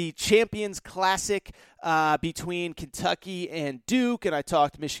the Champions Classic between Kentucky and Duke, and I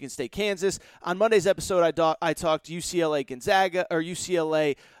talked Michigan State, Kansas. On Monday's episode, I talked UCLA,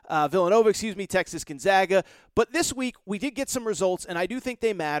 Villanova, Texas, Gonzaga. But this week, we did get some results, and I do think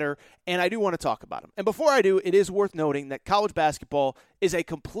they matter, and I do want to talk about them. And before I do, it is worth noting that college basketball is a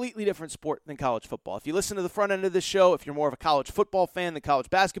completely different sport than college football. If you listen to the front end of this show, if you're more of a college football fan than college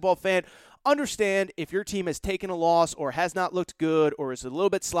basketball fan, understand if your team has taken a loss or has not looked good or is a little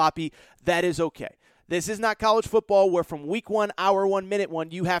bit sloppy, that is okay. This is not college football where from week 1, hour 1, minute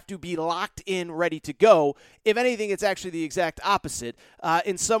 1, you have to be locked in, ready to go. If anything, it's actually the exact opposite.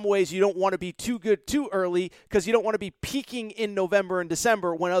 In some ways, you don't want to be too good too early because you don't want to be peaking in November and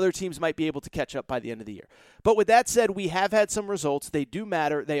December when other teams might be able to catch up by the end of the year. But with that said, we have had some results. They do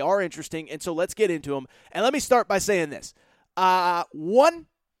matter. They are interesting. And so let's get into them. And let me start by saying this. One,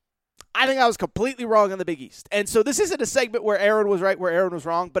 I think I was completely wrong on the Big East. And so this isn't a segment where Aaron was right, where Aaron was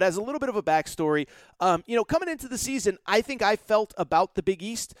wrong, but as a little bit of a backstory, coming into the season, I think I felt about the Big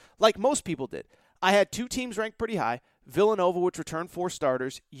East like most people did. I had 2 teams ranked pretty high. Villanova, which returned 4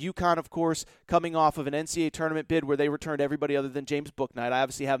 starters. UConn, of course, coming off of an NCAA tournament bid where they returned everybody other than James Bouknight. I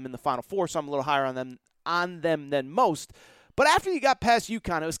obviously have them in the Final Four, so I'm a little higher on them than most. But after you got past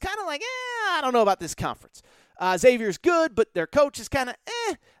UConn, it was kind of like, I don't know about this conference. Xavier's good, but their coach is kind of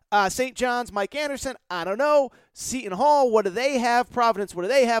St. John's, Mike Anderson, I don't know. Seton Hall, what do they have? Providence, what do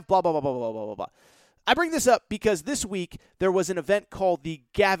they have? Blah, blah, blah, blah, blah, blah, blah. I bring this up because this week there was an event called the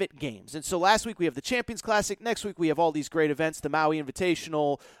Gavitt Games. And so last week we have the Champions Classic. Next week we have all these great events, the Maui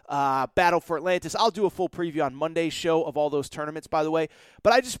Invitational, Battle for Atlantis. I'll do a full preview on Monday's show of all those tournaments, by the way.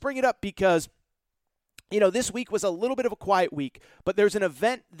 But I just bring it up because, this week was a little bit of a quiet week. But there's an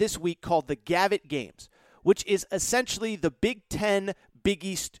event this week called the Gavitt Games, which is essentially the Big Ten Big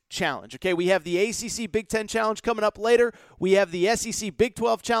East Challenge. Okay, we have the ACC Big Ten Challenge coming up later. We have the SEC Big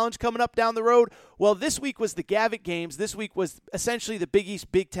 12 Challenge coming up down the road. Well, this week was the Gavitt Games. This week was essentially the Big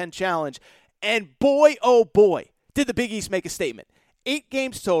East Big Ten Challenge. And boy, oh boy, did the Big East make a statement. 8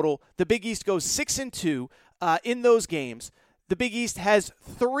 games total. The Big East goes 6-2 in those games. The Big East has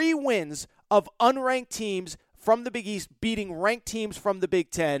 3 wins of unranked teams from the Big East beating ranked teams from the Big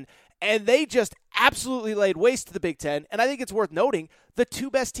Ten. And they just absolutely laid waste to the Big Ten. And I think it's worth noting, the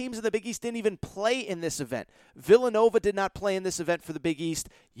 2 best teams in the Big East didn't even play in this event. Villanova did not play in this event for the Big East.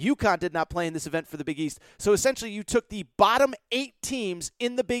 UConn did not play in this event for the Big East. So essentially you took the bottom 8 teams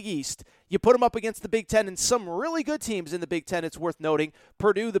in the Big East, you put them up against the Big Ten, and some really good teams in the Big Ten, it's worth noting.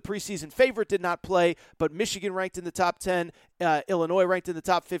 Purdue, the preseason favorite, did not play, but Michigan ranked in the top 10, Illinois ranked in the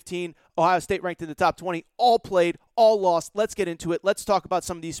top 15, Ohio State ranked in the top 20, all played, all lost. Let's get into it. Let's talk about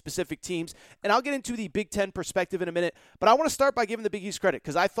some of these specific teams, and I'll get into the Big Ten perspective in a minute, but I want to start by giving the Big East credit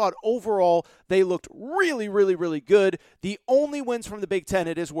because I thought overall they looked really, really, really good. The only wins from the Big Ten,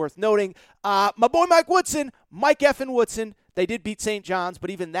 it is worth noting, my boy Mike effing Woodson, they did beat St. John's, but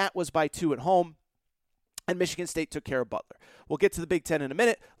even that was by 2 at home. And Michigan State took care of Butler. We'll get to the Big Ten in a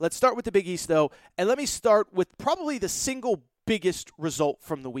minute. Let's start with the Big East, though. And let me start with probably the single biggest result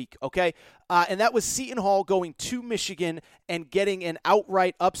from the week, okay? And that was Seton Hall going to Michigan and getting an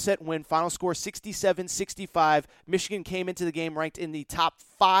outright upset win. Final score 67-65. Michigan came into the game ranked in the top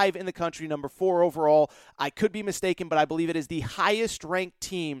 5 in the country, number 4 overall. I could be mistaken, but I believe it is the highest ranked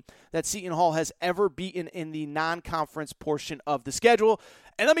team that Seton Hall has ever beaten in the non-conference portion of the schedule.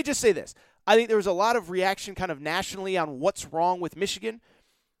 And let me just say this. I think there was a lot of reaction kind of nationally on what's wrong with Michigan.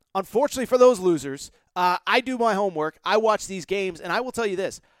 Unfortunately for those losers, I do my homework. I watch these games, and I will tell you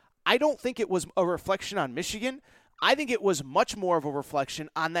this. I don't think it was a reflection on Michigan. I think it was much more of a reflection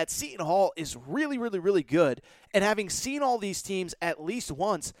on that Seton Hall is really, really, really good. And having seen all these teams at least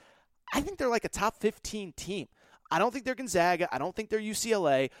once, I think they're like a top 15 team. I don't think they're Gonzaga. I don't think they're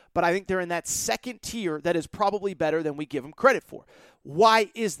UCLA. But I think they're in that second tier that is probably better than we give them credit for. Why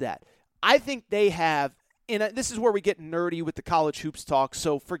is that? I think they have, and this is where we get nerdy with the college hoops talk,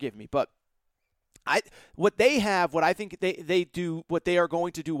 so forgive me, but what they have, what I think they do, what they are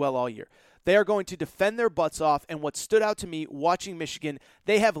going to do well all year. They are going to defend their butts off, and what stood out to me watching Michigan,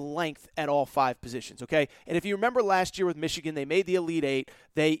 they have length at all 5 positions, okay? And if you remember last year with Michigan, they made the Elite 8.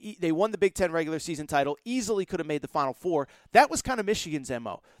 They won the Big Ten regular season title, easily could have made the Final Four. That was kind of Michigan's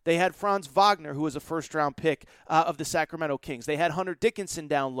MO. They had Franz Wagner, who was a first-round pick of the Sacramento Kings. They had Hunter Dickinson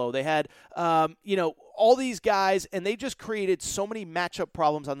down low. They had, all these guys, and they just created so many matchup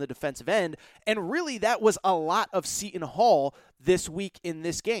problems on the defensive end, and really that was a lot of Seton Hall this week in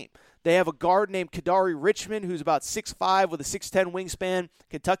this game. They have a guard named Kadari Richmond, who's about 6'5", with a 6'10" wingspan.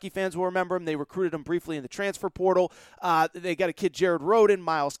 Kentucky fans will remember him. They recruited him briefly in the transfer portal. They got a kid, Jared Roden,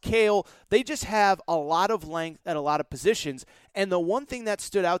 Miles Cale. They just have a lot of length at a lot of positions, and the one thing that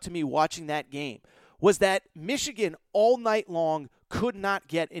stood out to me watching that game was that Michigan all night long could not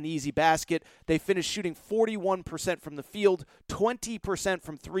get an easy basket. They finished shooting 41% from the field, 20%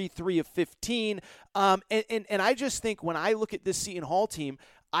 from 3 of 15. And I just think when I look at this Seton Hall team,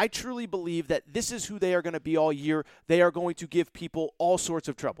 I truly believe that this is who they are going to be all year. They are going to give people all sorts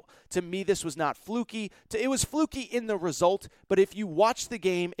of trouble. To me, this was not fluky. It was fluky in the result, but if you watched the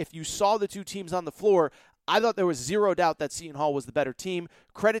game, if you saw the two teams on the floor, I thought there was zero doubt that Seton Hall was the better team.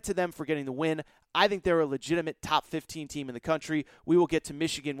 Credit to them for getting the win. I think they're a legitimate top 15 team in the country. We will get to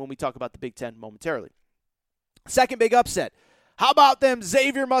Michigan when we talk about the Big Ten momentarily. Second big upset. How about them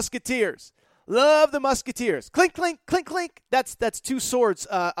Xavier Musketeers? Love the Musketeers. Clink, clink, clink, clink. That's 2 swords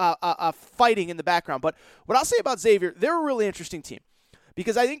fighting in the background. But what I'll say about Xavier, they're a really interesting team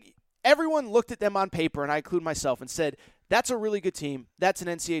because I think everyone looked at them on paper, and I include myself, and said, that's a really good team. That's an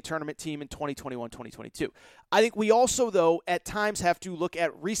NCAA tournament team in 2021-2022. I think we also, though, at times have to look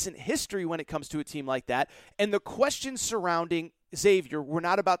at recent history when it comes to a team like that. And the questions surrounding Xavier were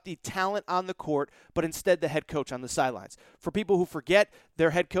not about the talent on the court, but instead the head coach on the sidelines. For people who forget,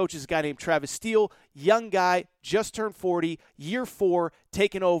 their head coach is a guy named Travis Steele, young guy, just turned 40, year 4,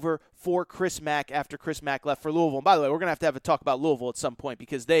 taking over for Chris Mack after Chris Mack left for Louisville. And by the way, we're going to have a talk about Louisville at some point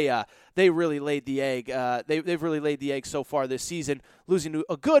because they really laid the egg. They've really laid the egg so far this season, losing to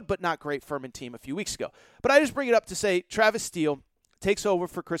a good but not great Furman team a few weeks ago. But I just bring it up to say Travis Steele takes over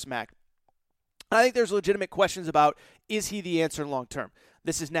for Chris Mack. I think there's legitimate questions about, is he the answer long term?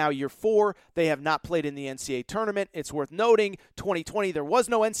 This is now year 4. They have not played in the NCAA tournament. It's worth noting, 2020, there was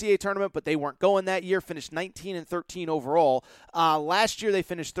no NCAA tournament, but they weren't going that year, finished 19-13 overall. Last year, they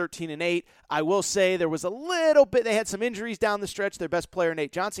finished 13-8. I will say there was a little bit, they had some injuries down the stretch. Their best player,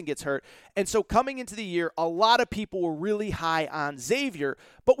 Nate Johnson, gets hurt. And so coming into the year, a lot of people were really high on Xavier,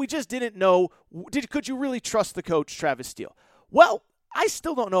 but we just didn't know, could you really trust the coach, Travis Steele? Well, I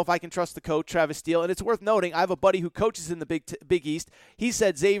still don't know if I can trust the coach, Travis Steele, and it's worth noting, I have a buddy who coaches in the Big East. He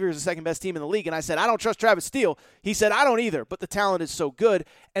said Xavier is the second-best team in the league, and I said, I don't trust Travis Steele. He said, I don't either, but the talent is so good,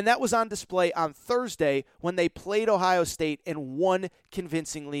 and that was on display on Thursday when they played Ohio State and won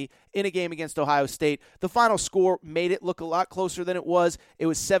convincingly in a game against Ohio State. The final score made it look a lot closer than it was. It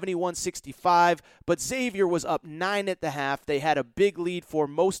was 71-65, but Xavier was up 9 at the half. They had a big lead for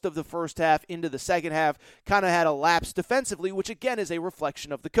most of the first half into the second half, kind of had a lapse defensively, which again is a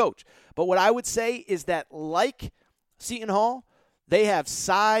reflection of the coach. But what I would say is that, like Seton Hall, they have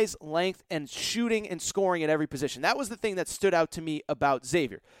size, length, and shooting and scoring at every position. That was the thing that stood out to me about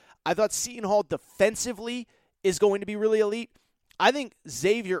Xavier. I thought Seton Hall defensively is going to be really elite. I think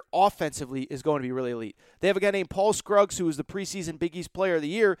Xavier offensively is going to be really elite. They have a guy named Paul Scruggs, who was the preseason Big East Player of the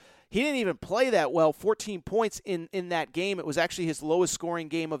Year. He didn't even play that well, 14 points in that game. It was actually his lowest scoring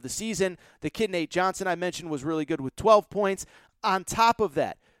game of the season. The kid Nate Johnson I mentioned was really good with 12 points. On top of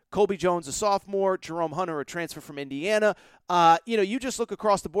that, Colby Jones, a sophomore, Jerome Hunter, a transfer from Indiana. You just look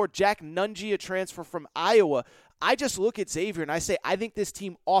across the board. Jack Nunge, a transfer from Iowa. I just look at Xavier and I say, I think this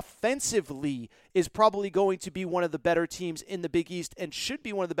team offensively is probably going to be one of the better teams in the Big East and should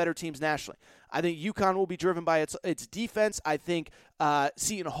be one of the better teams nationally. I think UConn will be driven by its defense. I think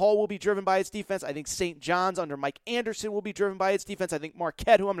Seton Hall will be driven by its defense. I think St. John's under Mike Anderson will be driven by its defense. I think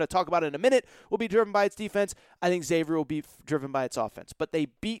Marquette, who I'm going to talk about in a minute, will be driven by its defense. I think Xavier will be driven by its offense. But they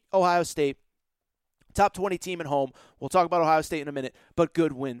beat Ohio State. Top 20 team at home. We'll talk about Ohio State in a minute, but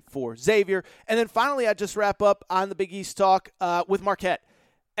good win for Xavier. And then finally, I just wrap up on the Big East talk with Marquette.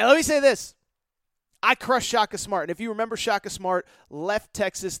 And let me say this. I crushed Shaka Smart. And if you remember, Shaka Smart left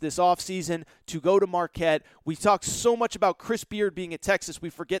Texas this offseason to go to Marquette. We talked so much about Chris Beard being at Texas, we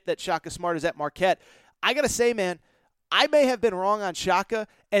forget that Shaka Smart is at Marquette. I got to say, man, I may have been wrong on Shaka,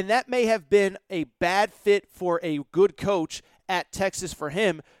 and that may have been a bad fit for a good coach at Texas for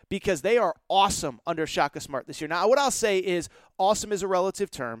him, because they are awesome under Shaka Smart this year. Now, what I'll say is awesome is a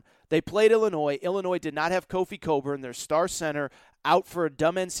relative term. They played Illinois. Illinois did not have Kofi Coburn, their star center, out for a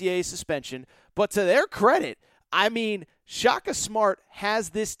dumb NCAA suspension. But to their credit, I mean, Shaka Smart has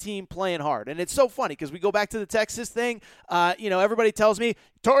this team playing hard. And it's so funny because we go back to the Texas thing. Everybody tells me,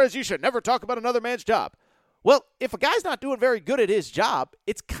 Torres, you should never talk about another man's job. Well, if a guy's not doing very good at his job,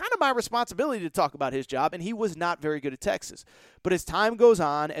 it's kind of my responsibility to talk about his job, and he was not very good at Texas. But as time goes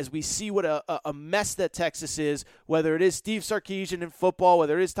on, as we see what a mess that Texas is, whether it is Steve Sarkisian in football,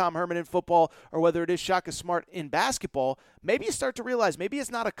 whether it is Tom Herman in football, or whether it is Shaka Smart in basketball, maybe you start to realize maybe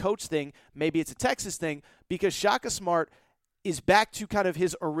it's not a coach thing, maybe it's a Texas thing, because Shaka Smart is back to kind of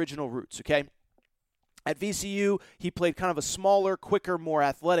his original roots, okay? At VCU, he played kind of a smaller, quicker, more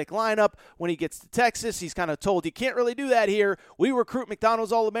athletic lineup. When he gets to Texas, he's kind of told, you can't really do that here. We recruit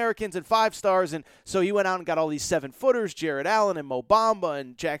McDonald's All-Americans and 5-stars, and so he went out and got all these 7-footers, Jared Allen and Mo Bamba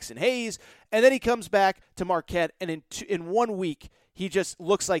and Jackson Hayes, and then he comes back to Marquette, and in 1 week, he just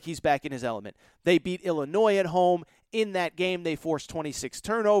looks like he's back in his element. They beat Illinois at home. In that game, they forced 26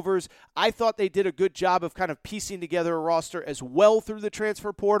 turnovers. I thought they did a good job of kind of piecing together a roster as well through the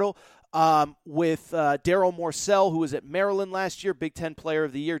transfer portal with Daryl Morcell, who was at Maryland last year, Big Ten Player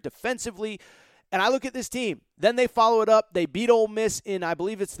of the Year defensively. And I look at this team. Then they follow it up. They beat Ole Miss in, I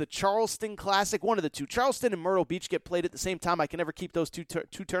believe it's the Charleston Classic, one of the two. Charleston and Myrtle Beach get played at the same time. I can never keep those two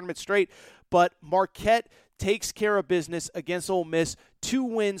tournaments straight. But Marquette takes care of business against Ole Miss. 2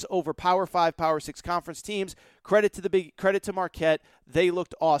 wins over Power 5, Power 6 conference teams. Credit to Marquette. They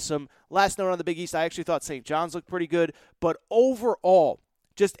looked awesome. Last note on the Big East, I actually thought St. John's looked pretty good. But overall,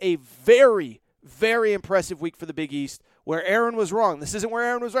 just a very, very impressive week for the Big East where Aaron was wrong. This isn't where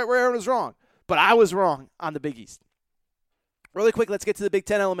Aaron was right, where Aaron was wrong. But I was wrong on the Big East. Really quick, let's get to the Big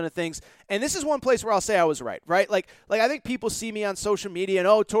Ten element of things. And this is one place where I'll say I was right? Like I think people see me on social media and,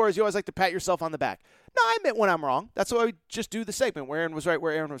 oh, Torres, you always like to pat yourself on the back. No, I admit when I'm wrong. That's why we just do the segment where Aaron was right,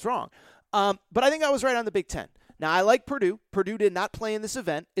 where Aaron was wrong. But I think I was right on the Big Ten. Now, I like Purdue. Purdue did not play in this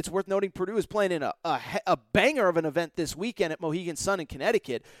event. It's worth noting Purdue is playing in a banger of an event this weekend at Mohegan Sun in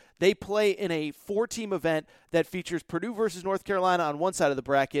Connecticut. They play in a 4-team event that features Purdue versus North Carolina on one side of the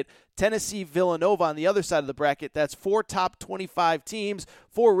bracket, Tennessee, Villanova on the other side of the bracket. That's 4 top 25 teams,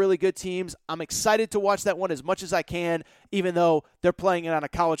 4 really good teams. I'm excited to watch that one as much as I can, even though they're playing it on a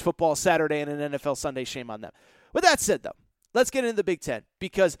college football Saturday and an NFL Sunday. Shame on them. With that said, though, let's get into the Big Ten,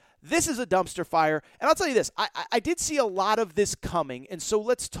 because this is a dumpster fire. And I'll tell you this, I did see a lot of this coming, and so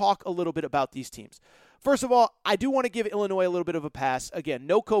let's talk a little bit about these teams. First of all, I do want to give Illinois a little bit of a pass. Again,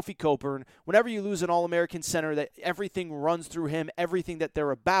 no Kofi Cockburn. Whenever you lose an All-American center, that everything runs through him, everything that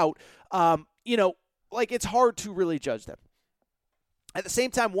they're about, it's hard to really judge them. At the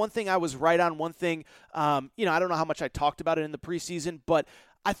same time, one thing I was right on, one thing, I don't know how much I talked about it in the preseason, but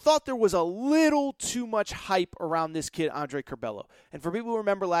I thought there was a little too much hype around this kid, Andre Curbelo. And for people who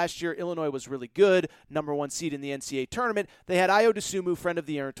remember last year, Illinois was really good, number 1 seed in the NCAA tournament. They had Ayo Dosunmu, friend of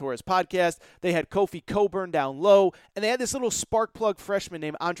the Aaron Torres podcast. They had Kofi Cockburn down low. And they had this little spark plug freshman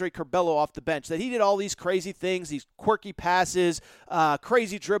named Andre Curbelo off the bench that he did all these crazy things, these quirky passes,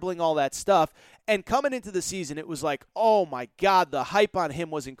 crazy dribbling, all that stuff. And coming into the season, it was like, oh my God, the hype on him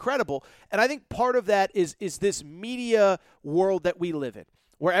was incredible. And I think part of that is this media world that we live in,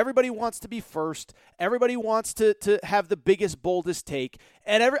 where everybody wants to be first, everybody wants to have the biggest, boldest take.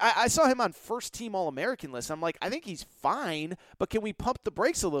 And I saw him on first-team All-American list. I'm like, I think he's fine, but can we pump the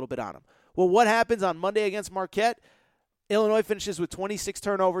brakes a little bit on him? Well, what happens on Monday against Marquette? Illinois finishes with 26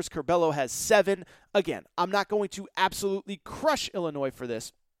 turnovers. Curbelo has 7. Again, I'm not going to absolutely crush Illinois for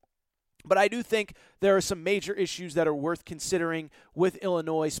this, but I do think there are some major issues that are worth considering with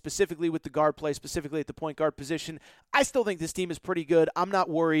Illinois, specifically with the guard play, specifically at the point guard position. I still think this team is pretty good. I'm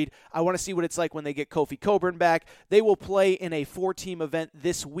not worried. I want to see what it's like when they get Kofi Cockburn back. They will play in a 4-team event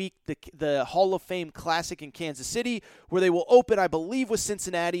this week, the Hall of Fame Classic in Kansas City, where they will open, I believe, with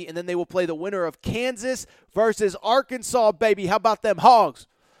Cincinnati, and then they will play the winner of Kansas versus Arkansas, baby. How about them Hogs?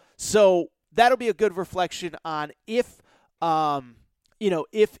 So that'll be a good reflection on if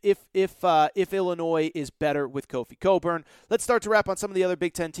Illinois is better with Kofi Cockburn. Let's start to wrap on some of the other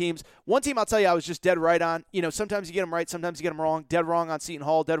Big Ten teams. One team I'll tell you I was just dead right on. Sometimes you get them right, sometimes you get them wrong. Dead wrong on Seton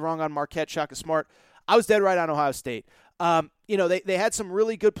Hall, dead wrong on Marquette, Shaka Smart. I was dead right on Ohio State. They had some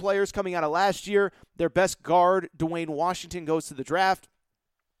really good players coming out of last year. Their best guard, Dwayne Washington, goes to the draft.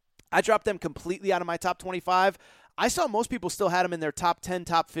 I dropped them completely out of my top 25. I saw most people still had them in their top 10,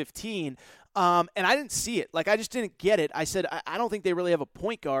 top 15. And I didn't see it. I just didn't get it. I said, I don't think they really have a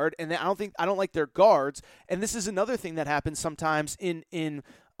point guard, and I don't like their guards. And this is another thing that happens sometimes in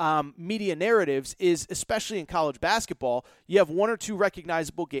media narratives is, especially in college basketball, you have 1 or 2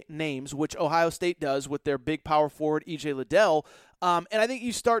 recognizable names, which Ohio State does with their big power forward, E.J. Liddell. And I think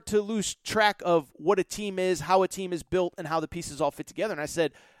you start to lose track of what a team is, how a team is built, and how the pieces all fit together. And I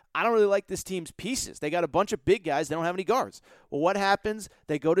said, I don't really like this team's pieces. They got a bunch of big guys. They don't have any guards. Well, what happens?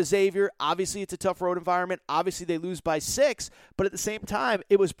 They go to Xavier. Obviously, it's a tough road environment. Obviously, they lose by 6. But at the same time,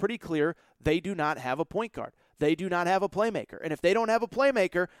 it was pretty clear they do not have a point guard. They do not have a playmaker. And if they don't have a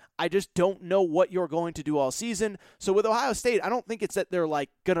playmaker, I just don't know what you're going to do all season. So with Ohio State, I don't think it's that they're going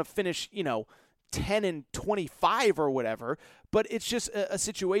to finish, 10-25 or whatever, but it's just a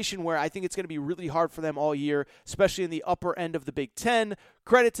situation where I think it's going to be really hard for them all year, especially in the upper end of the Big Ten.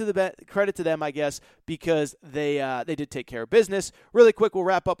 Credit to them, I guess, because they did take care of business. Really quick, we'll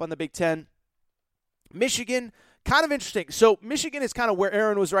wrap up on the Big Ten. Michigan, kind of interesting. So Michigan is kind of where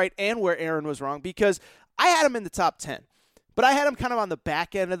Aaron was right and where Aaron was wrong, because I had them in the top 10, but I had them kind of on the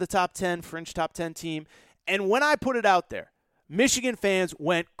back end of the top 10, fringe top 10 team. And when I put it out there, Michigan fans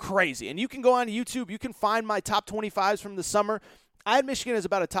went crazy. And you can go on YouTube. You can find my top 25s from the summer. I had Michigan as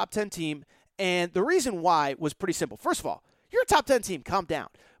about a top 10 team. And the reason why was pretty simple. First of all, you're a top 10 team. Calm down.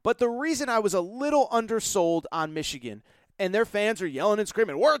 But the reason I was a little undersold on Michigan, and their fans are yelling and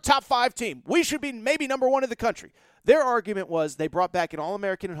screaming, we're a top 5 team. We should be maybe number 1 in the country. Their argument was they brought back an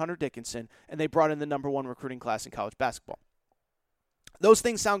All-American and Hunter Dickinson, and they brought in the number 1 recruiting class in college basketball. Those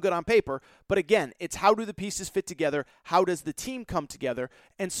things sound good on paper, but again, it's how do the pieces fit together? How does the team come together?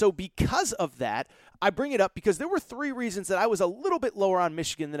 And so because of that, I bring it up because there were 3 reasons that I was a little bit lower on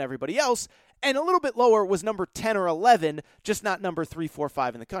Michigan than everybody else, and a little bit lower was number 10 or 11, just not number 3, 4,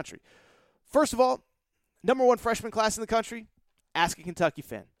 5 in the country. First of all, number 1 freshman class in the country, ask a Kentucky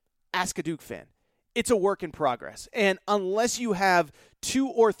fan, ask a Duke fan. It's a work in progress. And unless you have 2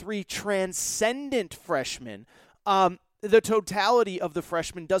 or 3 transcendent freshmen, the totality of the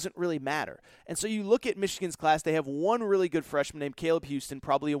freshmen doesn't really matter. And so you look at Michigan's class, they have 1 really good freshman named Caleb Houston,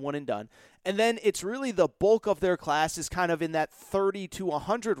 probably a one and done. And then it's really the bulk of their class is kind of in that 30 to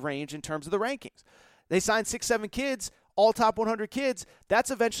 100 range in terms of the rankings. They signed 6-7 kids, all top 100 kids. That's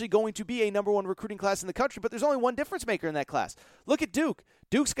eventually going to be a number one recruiting class in the country, but there's only one difference maker in that class. Look at Duke.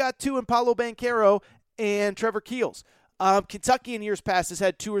 Duke's got 2 in Paolo Banchero and Trevor Keels. Kentucky in years past has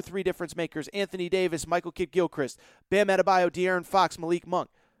had 2 or 3 difference makers: Anthony Davis, Michael Kidd-Gilchrist, Bam Adebayo, De'Aaron Fox, Malik Monk.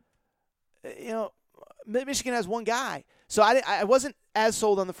 Michigan has one guy. So I wasn't as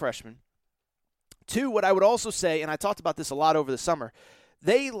sold on the freshman. 2, what I would also say, and I talked about this a lot over the summer,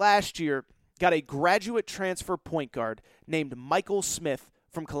 they last year got a graduate transfer point guard named Michael Smith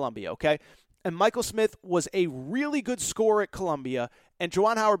from Columbia, okay? And Michael Smith was a really good scorer at Columbia, and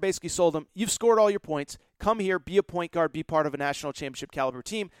Juwan Howard basically sold him, you've scored all your points, come here, be a point guard, be part of a national championship caliber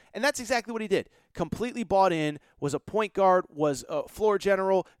team, and that's exactly what he did. Completely bought in, was a point guard, was a floor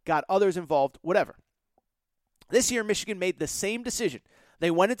general, got others involved, whatever. This year, Michigan made the same decision. They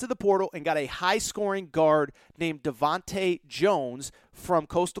went into the portal and got a high-scoring guard named Devontae Jones from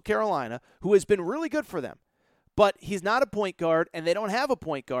Coastal Carolina, who has been really good for them. But he's not a point guard, and they don't have a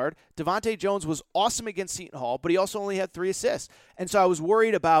point guard. Devontae Jones was awesome against Seton Hall, but he also only had 3 assists. And so I was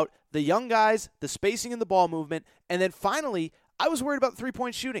worried about the young guys, the spacing in the ball movement, and then finally, I was worried about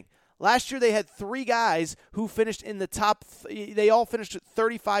three-point shooting. Last year, they had 3 guys who finished in the top. They all finished at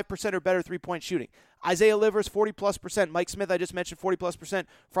 35% or better three-point shooting. Isaiah Livers, 40+%. Mike Smith, I just mentioned, 40+%.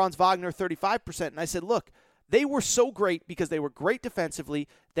 Franz Wagner, 35%. And I said, look, they were so great because they were great defensively.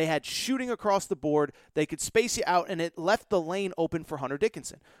 They had shooting across the board. They could space you out, and it left the lane open for Hunter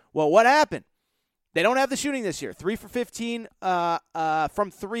Dickinson. Well, what happened? They don't have the shooting this year. 3 for 15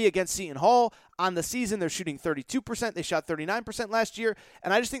 from 3 against Seton Hall. On the season, they're shooting 32%. They shot 39% last year.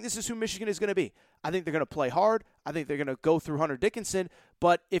 And I just think this is who Michigan is going to be. I think they're going to play hard. I think they're going to go through Hunter Dickinson.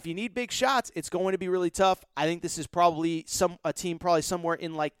 But if you need big shots, it's going to be really tough. I think this is probably a team probably somewhere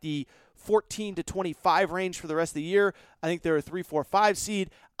in like the 14 to 25 range for the rest of the year. I think they're a 3, 4, 5 seed.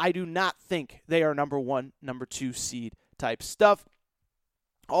 I do not think they are number 1, number 2 seed type stuff.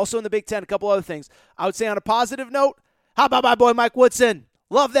 Also in the Big Ten, a couple other things. I would say on a positive note, how about my boy Mike Woodson?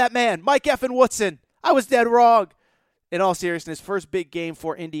 Love that man. Mike effing Woodson. I was dead wrong. In all seriousness, first big game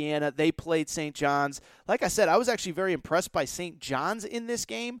for Indiana. They played St. John's. Like I said, I was actually very impressed by St. John's in this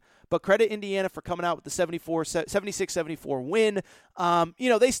game, but credit Indiana for coming out with the 76-74 win.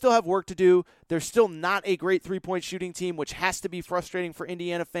 They still have work to do. They're still not a great three-point shooting team, which has to be frustrating for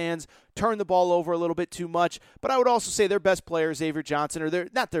Indiana fans. Turn the ball over a little bit too much. But I would also say their best player, Xavier Johnson, or they're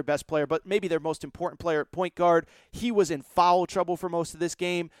not their best player, but maybe their most important player at point guard. He was in foul trouble for most of this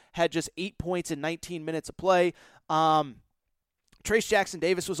game, had just 8 points in 19 minutes of play. Trace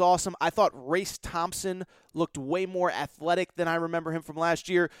Jackson-Davis was awesome. I thought Race Thompson looked way more athletic than I remember him from last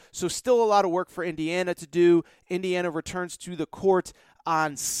year. So still a lot of work for Indiana to do. Indiana returns to the court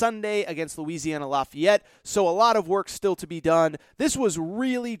on Sunday against Louisiana Lafayette. So a lot of work still to be done. This was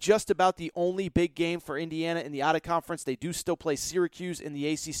really just about the only big game for Indiana in the out-of-conference. They do still play Syracuse in the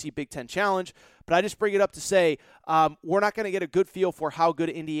ACC Big Ten Challenge. But I just bring it up to say we're not going to get a good feel for how good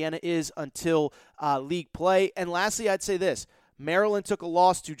Indiana is until league play. And lastly, I'd say this. Maryland took a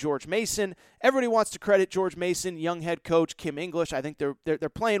loss to George Mason. Everybody wants to credit George Mason, young head coach Kim English. I think they're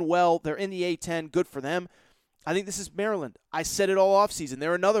playing well. They're in the A-10. Good for them. I think this is Maryland. I said it all offseason.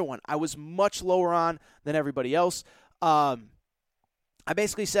 They're another one. I was much lower on than everybody else. I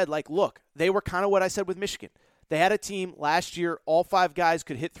basically said, look, they were kind of what I said with Michigan. They had a team last year. All 5 guys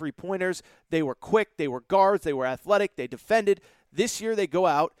could hit three-pointers. They were quick. They were guards. They were athletic. They defended. This year they go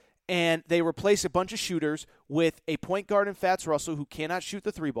out and they replace a bunch of shooters with a point guard in Fats Russell who cannot shoot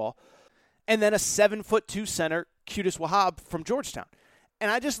the 3-ball, and then a 7'2" center, Qudus Wahab from Georgetown. And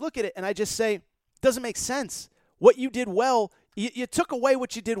I just look at it and I just say, doesn't make sense. What you did well, you took away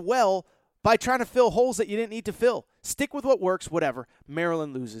what you did well by trying to fill holes that you didn't need to fill. Stick with what works, whatever.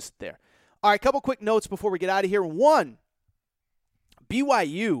 Maryland loses there. All right, a couple quick notes before we get out of here. 1,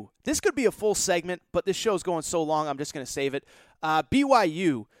 BYU. This could be a full segment, but this show's going so long, I'm just going to save it.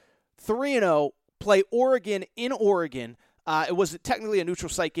 BYU, 3-0, play Oregon in Oregon. It was technically a neutral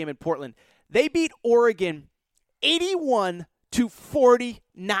site game in Portland. They beat Oregon 81-49.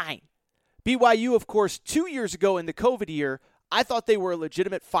 BYU, of course, 2 years ago in the COVID year, I thought they were a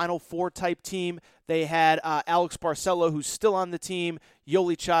legitimate Final Four type team. They had Alex Barcelo, who's still on the team,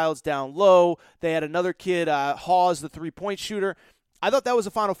 Yoli Childs down low. They had another kid, Hawes, the three-point shooter. I thought that was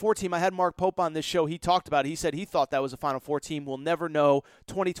a Final Four team. I had Mark Pope on this show. He talked about it. He said he thought that was a Final Four team. We'll never know.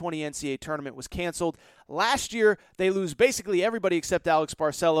 2020 NCAA tournament was canceled. Last year, they lose basically everybody except Alex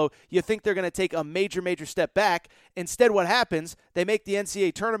Barcelo. You think they're going to take a major, major step back. Instead, what happens, they make the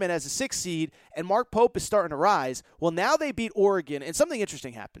NCAA tournament as a 6th seed, and Mark Pope is starting to rise. Well, now they beat Oregon, and something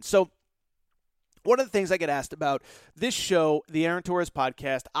interesting happened. So one of the things I get asked about this show, the Aaron Torres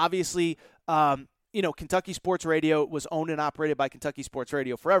podcast, obviously Kentucky Sports Radio was owned and operated by Kentucky Sports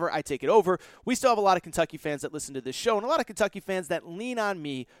Radio forever. I take it over. We still have a lot of Kentucky fans that listen to this show and a lot of Kentucky fans that lean on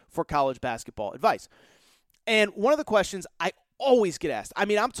me for college basketball advice. And one of the questions I always get asked,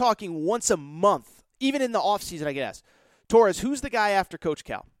 I'm talking once a month, even in the offseason I get asked, Torres, who's the guy after Coach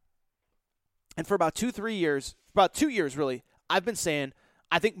Cal? And for about 2 years really, I've been saying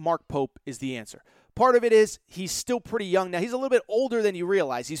I think Mark Pope is the answer. Part of it is he's still pretty young. Now, he's a little bit older than you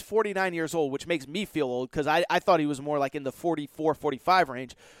realize. He's 49 years old, which makes me feel old because I thought he was more like in the 44, 45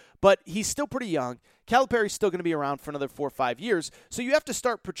 range. But he's still pretty young. Calipari's still going to be around for another 4 or 5 years. So you have to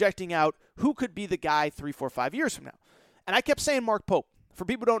start projecting out who could be the guy 3, 4, 5 years from now. And I kept saying Mark Pope. For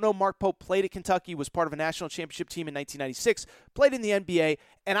people who don't know, Mark Pope played at Kentucky, was part of a national championship team in 1996, played in the NBA,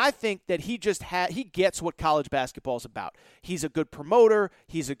 and I think that he gets what college basketball is about. He's a good promoter.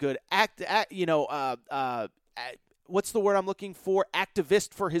 He's a good what's the word I'm looking for?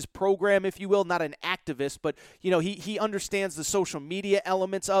 Activist for his program, if you will. Not an activist, but he understands the social media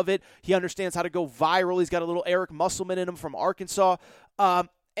elements of it. He understands how to go viral. He's got a little Eric Musselman in him from Arkansas,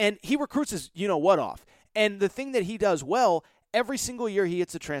 and he recruits his off. And the thing that he does well, every single year he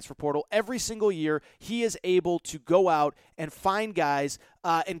hits the transfer portal. Every single year he is able to go out and find guys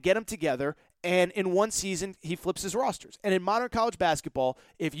and get them together. And in one season, he flips his rosters. And in modern college basketball,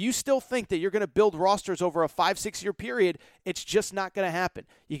 if you still think that you're going to build rosters over a 5-6 year period, it's just not going to happen.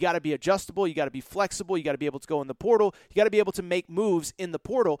 You got to be adjustable. You got to be flexible. You got to be able to go in the portal. You got to be able to make moves in the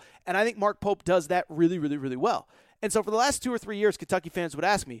portal. And I think Mark Pope does that really, really, really well. And so for the last 2 or 3 years, Kentucky fans would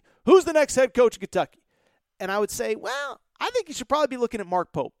ask me, who's the next head coach of Kentucky? And I would say, well, I think you should probably be looking at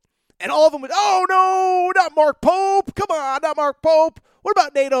Mark Pope. And all of them would, oh, no, not Mark Pope. Come on, not Mark Pope. What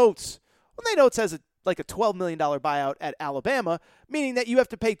about Nate Oates? Well, Nate Oates has a $12 million buyout at Alabama, meaning that you have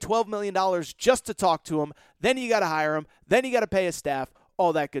to pay $12 million just to talk to him. Then you got to hire him. Then you got to pay his staff,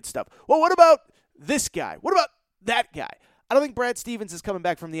 all that good stuff. Well, what about this guy? What about that guy? I don't think Brad Stevens is coming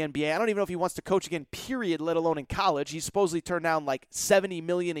back from the NBA. I don't even know if he wants to coach again, period, let alone in college. He supposedly turned down like $70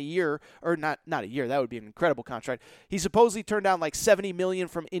 million a year, or not a year. That would be an incredible contract. He supposedly turned down like $70 million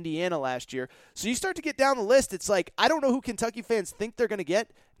from Indiana last year. So you start to get down the list. It's like, I don't know who Kentucky fans think they're going to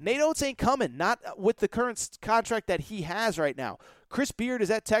get. Nate Oates ain't coming, not with the current contract that he has right now. Chris Beard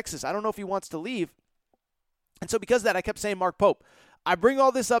is at Texas. I don't know if he wants to leave. And so because of that, I kept saying Mark Pope. I bring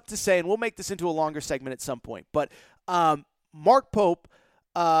all this up to say, and we'll make this into a longer segment at some point, but Mark Pope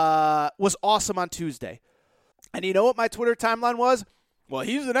was awesome on Tuesday. And you know what my Twitter timeline was? Well,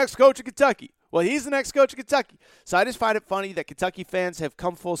 he's the next coach of Kentucky. Well, he's the next coach of Kentucky. So I just find it funny that Kentucky fans have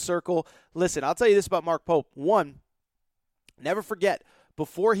come full circle. Listen, I'll tell you this about Mark Pope. One, never forget,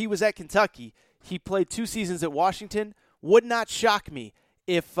 before he was at Kentucky, he played 2 seasons at Washington. Would not shock me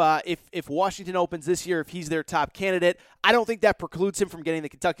if Washington opens this year, if he's their top candidate. I don't think that precludes him from getting the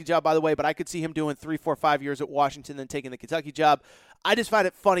Kentucky job, by the way, but I could see him doing 3, 4, 5 years at Washington, then taking the Kentucky job. I just find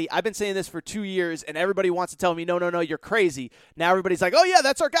it funny. I've been saying this for 2 years, and everybody wants to tell me, no, you're crazy. Now everybody's like, oh, yeah,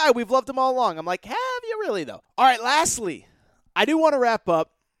 that's our guy. We've loved him all along. I'm like, have you really, though? All right, lastly, I do want to wrap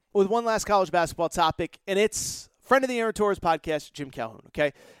up with one last college basketball topic, and it's friend of the Aaron Torres podcast, Jim Calhoun,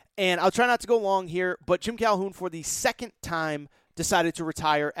 okay? And I'll try not to go long here, but Jim Calhoun, for the second time, decided to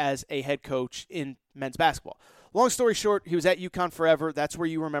retire as a head coach in men's basketball. Long story short, he was at UConn forever. That's where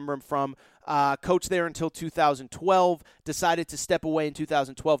you remember him from. Coached there until 2012. Decided to step away in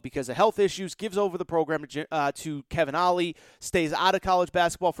 2012 because of health issues. Gives over the program to Kevin Ollie. Stays out of college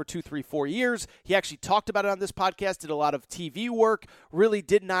basketball for 2, 3, 4 years. He actually talked about it on this podcast. Did a lot of TV work. Really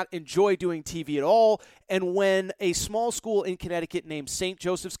did not enjoy doing TV at all. And when a small school in Connecticut named St.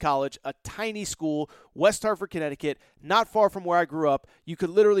 Joseph's College, a tiny school, West Hartford, Connecticut, not far from where I grew up, you could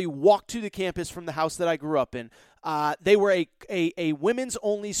literally walk to the campus from the house that I grew up in. They were a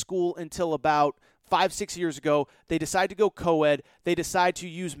women's-only school until about 5-6 years ago. They decided to go co-ed. They decided to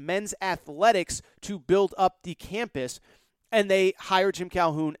use men's athletics to build up the campus, and they hired Jim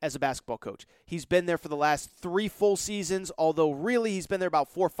Calhoun as a basketball coach. He's been there for the last 3 full seasons, although really he's been there about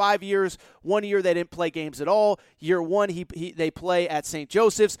 4 or 5 years. 1 year they didn't play games at all. Year 1 they play at St.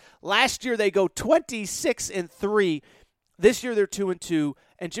 Joseph's. Last year they go 26-3. This year they're 2-2,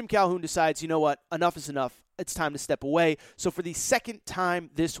 and Jim Calhoun decides, you know what, enough is enough. It's time to step away. So for the second time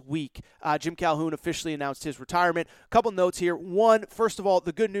this week, Jim Calhoun officially announced his retirement. A couple notes here. One, first of all,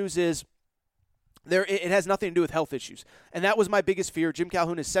 the good news is it has nothing to do with health issues. And that was my biggest fear. Jim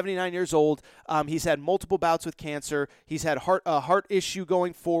Calhoun is 79 years old. He's had multiple bouts with cancer. He's had a heart issue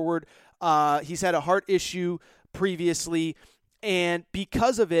going forward. He's had a heart issue previously. And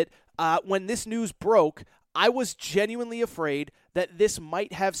because of it, when this news broke, I was genuinely afraid that this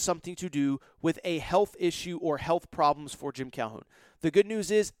might have something to do with a health issue or health problems for Jim Calhoun. The good news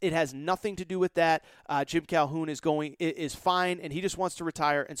is it has nothing to do with that. Jim Calhoun is fine, and he just wants to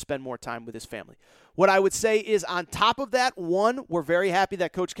retire and spend more time with his family. What I would say is on top of that, one, we're very happy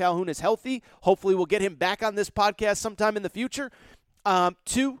that Coach Calhoun is healthy. Hopefully we'll get him back on this podcast sometime in the future.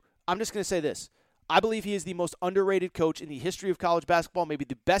 Two, I'm just going to say this. I believe he is the most underrated coach in the history of college basketball, maybe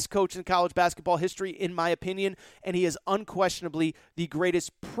the best coach in college basketball history, in my opinion, and he is unquestionably the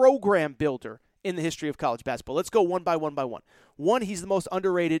greatest program builder in the history of college basketball. Let's go one by one by one. One, he's the most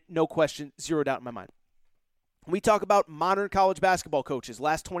underrated, no question, zero doubt in my mind. We talk about modern college basketball coaches,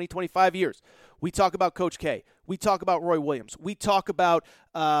 last 20, 25 years. We talk about Coach K. We talk about Roy Williams. We talk about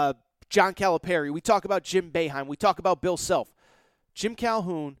John Calipari. We talk about Jim Boeheim. We talk about Bill Self. Jim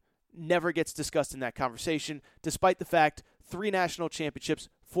Calhoun never gets discussed in that conversation, despite the fact 3 national championships,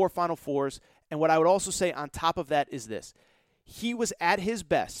 4 Final Fours, and what I would also say on top of that is this. He was at his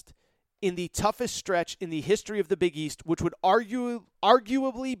best in the toughest stretch in the history of the Big East, which would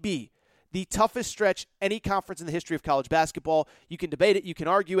arguably be the toughest stretch any conference in the history of college basketball. You can debate it. You can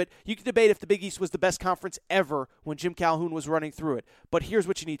argue it. You can debate if the Big East was the best conference ever when Jim Calhoun was running through it. But here's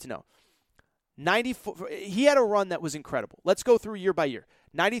what you need to know. He had a run that was incredible. Let's go through year by year.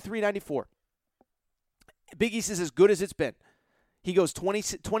 93-94. Big East is as good as it's been. He goes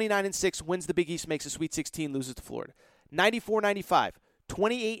 29-6, wins the Big East, makes a Sweet 16, loses to Florida. 94-95,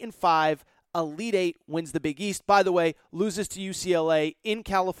 28-5, Elite 8, wins the Big East. By the way, loses to UCLA in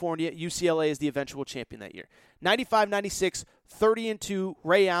California. UCLA is the eventual champion that year. 95-96, 30-2,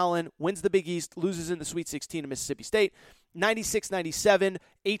 Ray Allen wins the Big East, loses in the Sweet 16 to Mississippi State. 96-97,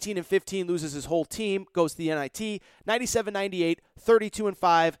 18-15, loses his whole team, goes to the NIT. 97-98,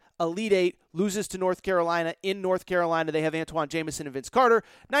 32-5, Elite 8, loses to North Carolina. In North Carolina, they have Antoine Jamison and Vince Carter.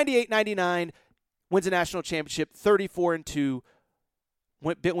 98-99, wins a national championship. 34-2,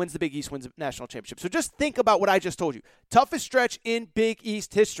 wins the Big East, wins a national championship. So just think about what I just told you. Toughest stretch in Big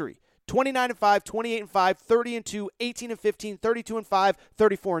East history. 29-5, 28-5, 30-2, 18-15, 32-5,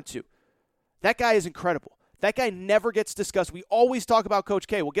 34-2. That guy is incredible. That guy never gets discussed. We always talk about Coach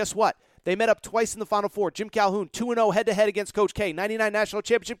K. Well, guess what? They met up twice in the Final Four. Jim Calhoun, 2-0 head-to-head against Coach K. 99 national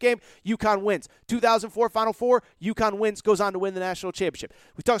championship game, UConn wins. 2004 Final Four, UConn wins, goes on to win the national championship.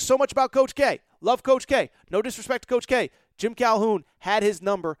 We talk so much about Coach K. Love Coach K. No disrespect to Coach K. Jim Calhoun had his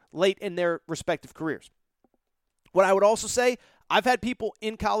number late in their respective careers. What I would also say, I've had people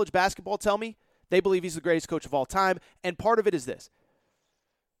in college basketball tell me they believe he's the greatest coach of all time, and part of it is this.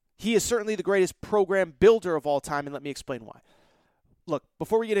 He is certainly the greatest program builder of all time, and let me explain why. Look,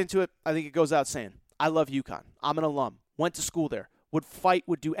 before we get into it, I think it goes without saying, I love UConn. I'm an alum. Went to school there. Would fight,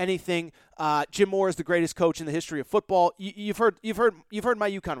 would do anything. Jim Moore is the greatest coach in the history of football. You've heard my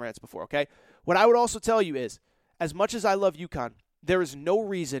UConn rants before, okay? What I would also tell you is, as much as I love UConn, there is no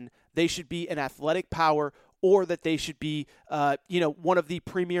reason they should be an athletic power or that they should be, one of the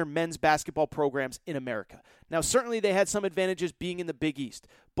premier men's basketball programs in America. Now, certainly they had some advantages being in the Big East,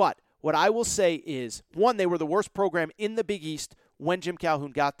 but what I will say is, one, they were the worst program in the Big East when Jim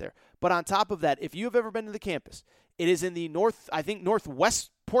Calhoun got there. But on top of that, if you have ever been to the campus, it is in the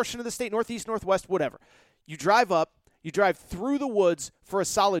northwest portion of the state, northeast, northwest, whatever. You drive up, you drive through the woods for a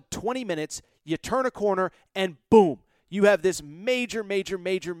solid 20 minutes, you turn a corner, and boom. You have this major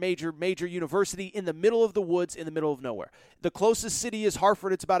university in the middle of the woods, in the middle of nowhere. The closest city is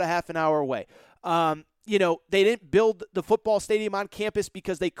Hartford. It's about a half an hour away. They didn't build the football stadium on campus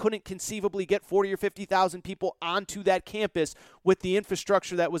because they couldn't conceivably get 40 or 50,000 people onto that campus with the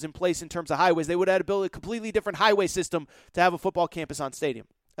infrastructure that was in place in terms of highways. They would have had to build a completely different highway system to have a football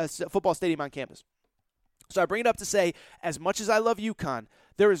stadium on campus. So I bring it up to say, as much as I love UConn,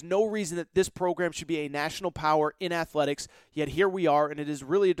 there is no reason that this program should be a national power in athletics, yet here we are, and it is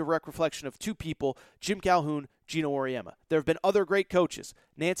really a direct reflection of two people, Jim Calhoun, Gino Auriemma. There have been other great coaches.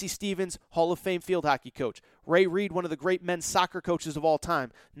 Nancy Stevens, Hall of Fame field hockey coach. Ray Reed, one of the great men's soccer coaches of all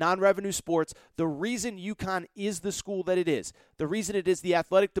time. Non-revenue sports. The reason UConn is the school that it is, the reason it is the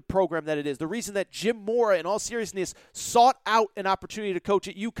athletic program that it is, the reason that Jim Mora, in all seriousness, sought out an opportunity to coach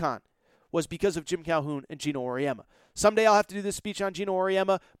at UConn was because of Jim Calhoun and Gino Auriemma. Someday I'll have to do this speech on Gino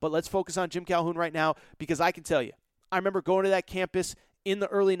Auriemma, but let's focus on Jim Calhoun right now because I can tell you, I remember going to that campus in the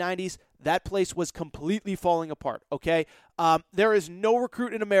early 90s. That place was completely falling apart, okay? There is no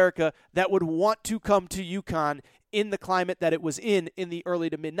recruit in America that would want to come to UConn in the climate that it was in the early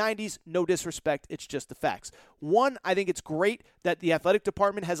to mid-90s. No disrespect, it's just the facts. One, I think it's great that the athletic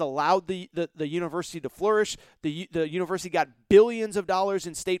department has allowed the university to flourish. The university got billions of dollars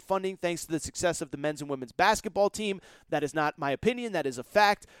in state funding thanks to the success of the men's and women's basketball team. That is not my opinion, that is a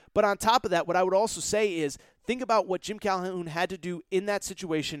fact. But on top of that, what I would also say is, think about what Jim Calhoun had to do in that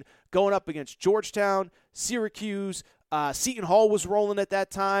situation, going up against Georgetown, Syracuse, Seton Hall was rolling at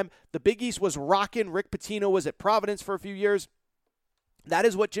that time. The Big East was rocking. Rick Pitino was at Providence for a few years. That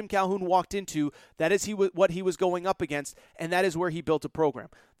is what Jim Calhoun walked into. That is what he was going up against, and that is where he built a program.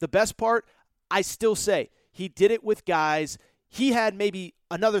 The best part, I still say, he did it with guys. He had maybe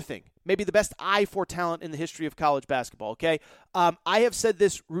another thing, maybe the best eye for talent in the history of college basketball, okay? I have said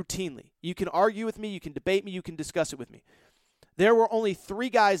this routinely. You can argue with me, you can debate me, you can discuss it with me. There were only 3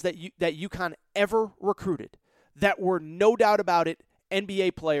 guys that UConn ever recruited that were, no doubt about it,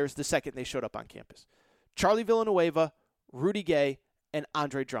 NBA players the second they showed up on campus. Charlie Villanueva, Rudy Gay, and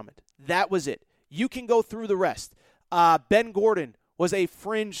Andre Drummond. That was it. You can go through the rest. Ben Gordon was a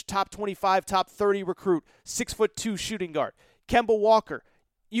fringe top 25, top 30 recruit, 6'2" shooting guard. Kemba Walker,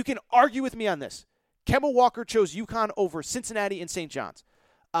 you can argue with me on this. Kemba Walker chose UConn over Cincinnati and St. John's.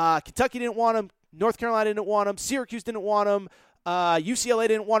 Kentucky didn't want him. North Carolina didn't want him. Syracuse didn't want him. UCLA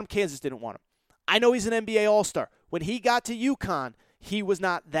didn't want him. Kansas didn't want him. I know he's an NBA All-Star. When he got to UConn, he was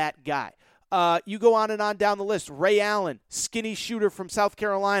not that guy. You go on and on down the list. Ray Allen, skinny shooter from South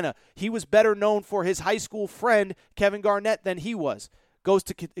Carolina. He was better known for his high school friend Kevin Garnett than he was. Goes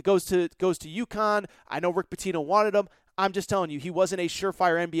to UConn. I know Rick Pitino wanted him. I'm just telling you, he wasn't a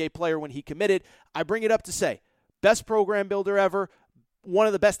surefire NBA player when he committed. I bring it up to say, best program builder ever, one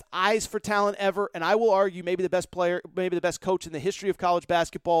of the best eyes for talent ever, and I will argue maybe the best player, maybe the best coach in the history of college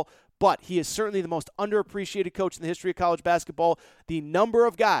basketball, but he is certainly the most underappreciated coach in the history of college basketball. The number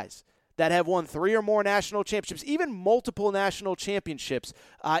of guys that have won 3 or more national championships, even multiple national championships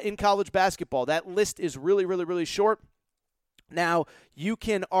in college basketball, that list is really, really, really short. Now, you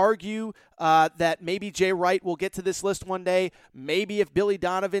can argue that maybe Jay Wright will get to this list one day. Maybe if Billy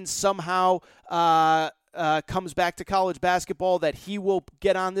Donovan somehow comes back to college basketball, that he will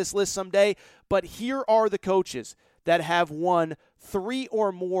get on this list someday. But here are the coaches that have won 3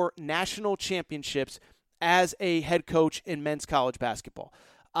 or more national championships as a head coach in men's college basketball.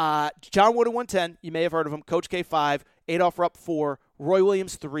 John Wooden 110, you may have heard of him. Coach K 5, Adolph Rupp 4, Roy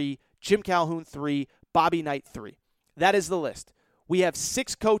Williams 3, Jim Calhoun 3, Bobby Knight 3. That is the list. We have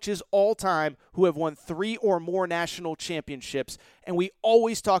 6 coaches all time who have won 3 or more national championships, and we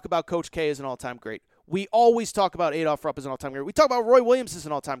always talk about Coach K as an all-time great. We always talk about Adolph Rupp as an all-time great. We talk about Roy Williams as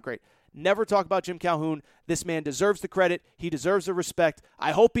an all-time great. Never talk about Jim Calhoun. This man deserves the credit. He deserves the respect.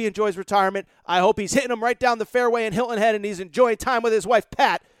 I hope he enjoys retirement. I hope he's hitting them right down the fairway in Hilton Head, and he's enjoying time with his wife,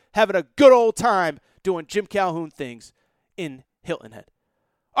 Pat, having a good old time doing Jim Calhoun things in Hilton Head.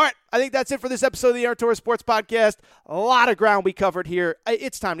 All right, I think that's it for this episode of the Aaron Torres Sports Podcast. A lot of ground we covered here.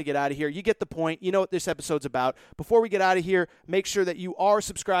 It's time to get out of here. You get the point. You know what this episode's about. Before we get out of here, make sure that you are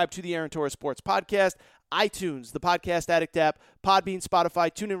subscribed to the Aaron Torres Sports Podcast. iTunes, the Podcast Addict app, Podbean,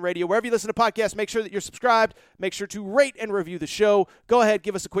 Spotify, TuneIn Radio. Wherever you listen to podcasts, make sure that you're subscribed. Make sure to rate and review the show. Go ahead,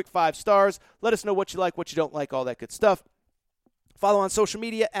 give us a quick 5 stars. Let us know what you like, what you don't like, all that good stuff. Follow on social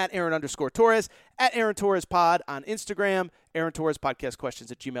media at Aaron_Torres, at Aaron Torres Pod on Instagram, Aaron Torres Podcast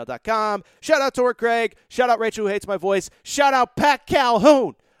Questions at gmail.com. Shout out to Rick Craig. Shout out Rachel, who hates my voice. Shout out Pat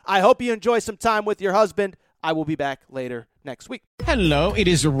Calhoun. I hope you enjoy some time with your husband. I will be back later next week. Hello, it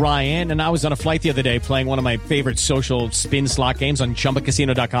is Ryan, and I was on a flight the other day playing one of my favorite social spin slot games on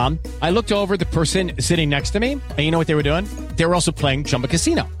ChumbaCasino.com. I looked over at the person sitting next to me, and you know what they were doing? They were also playing Chumba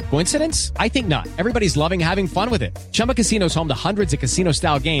Casino. Coincidence? I think not. Everybody's loving having fun with it. Chumba Casino is home to hundreds of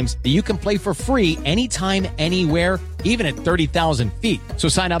casino-style games that you can play for free anytime, anywhere, even at 30,000 feet. So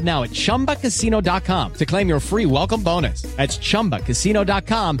sign up now at ChumbaCasino.com to claim your free welcome bonus. That's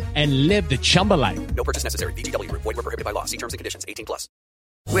ChumbaCasino.com and live the Chumba life. No purchase necessary. VGW. Void where prohibited by law. See terms and conditions. 18+.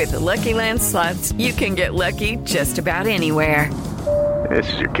 With the Lucky Land Slots, you can get lucky just about anywhere.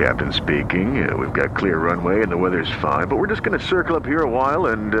 This is your captain speaking. We've got clear runway and the weather's fine, but we're just going to circle up here a while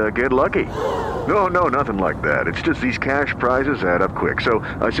and get lucky. No, nothing like that. It's just these cash prizes add up quick. So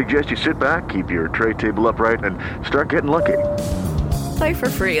I suggest you sit back, keep your tray table upright, and start getting lucky. Play for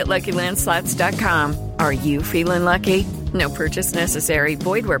free at LuckyLandSlots.com. Are you feeling lucky? No purchase necessary.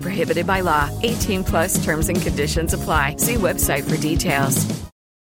 Void where prohibited by law. 18+ terms and conditions apply. See website for details.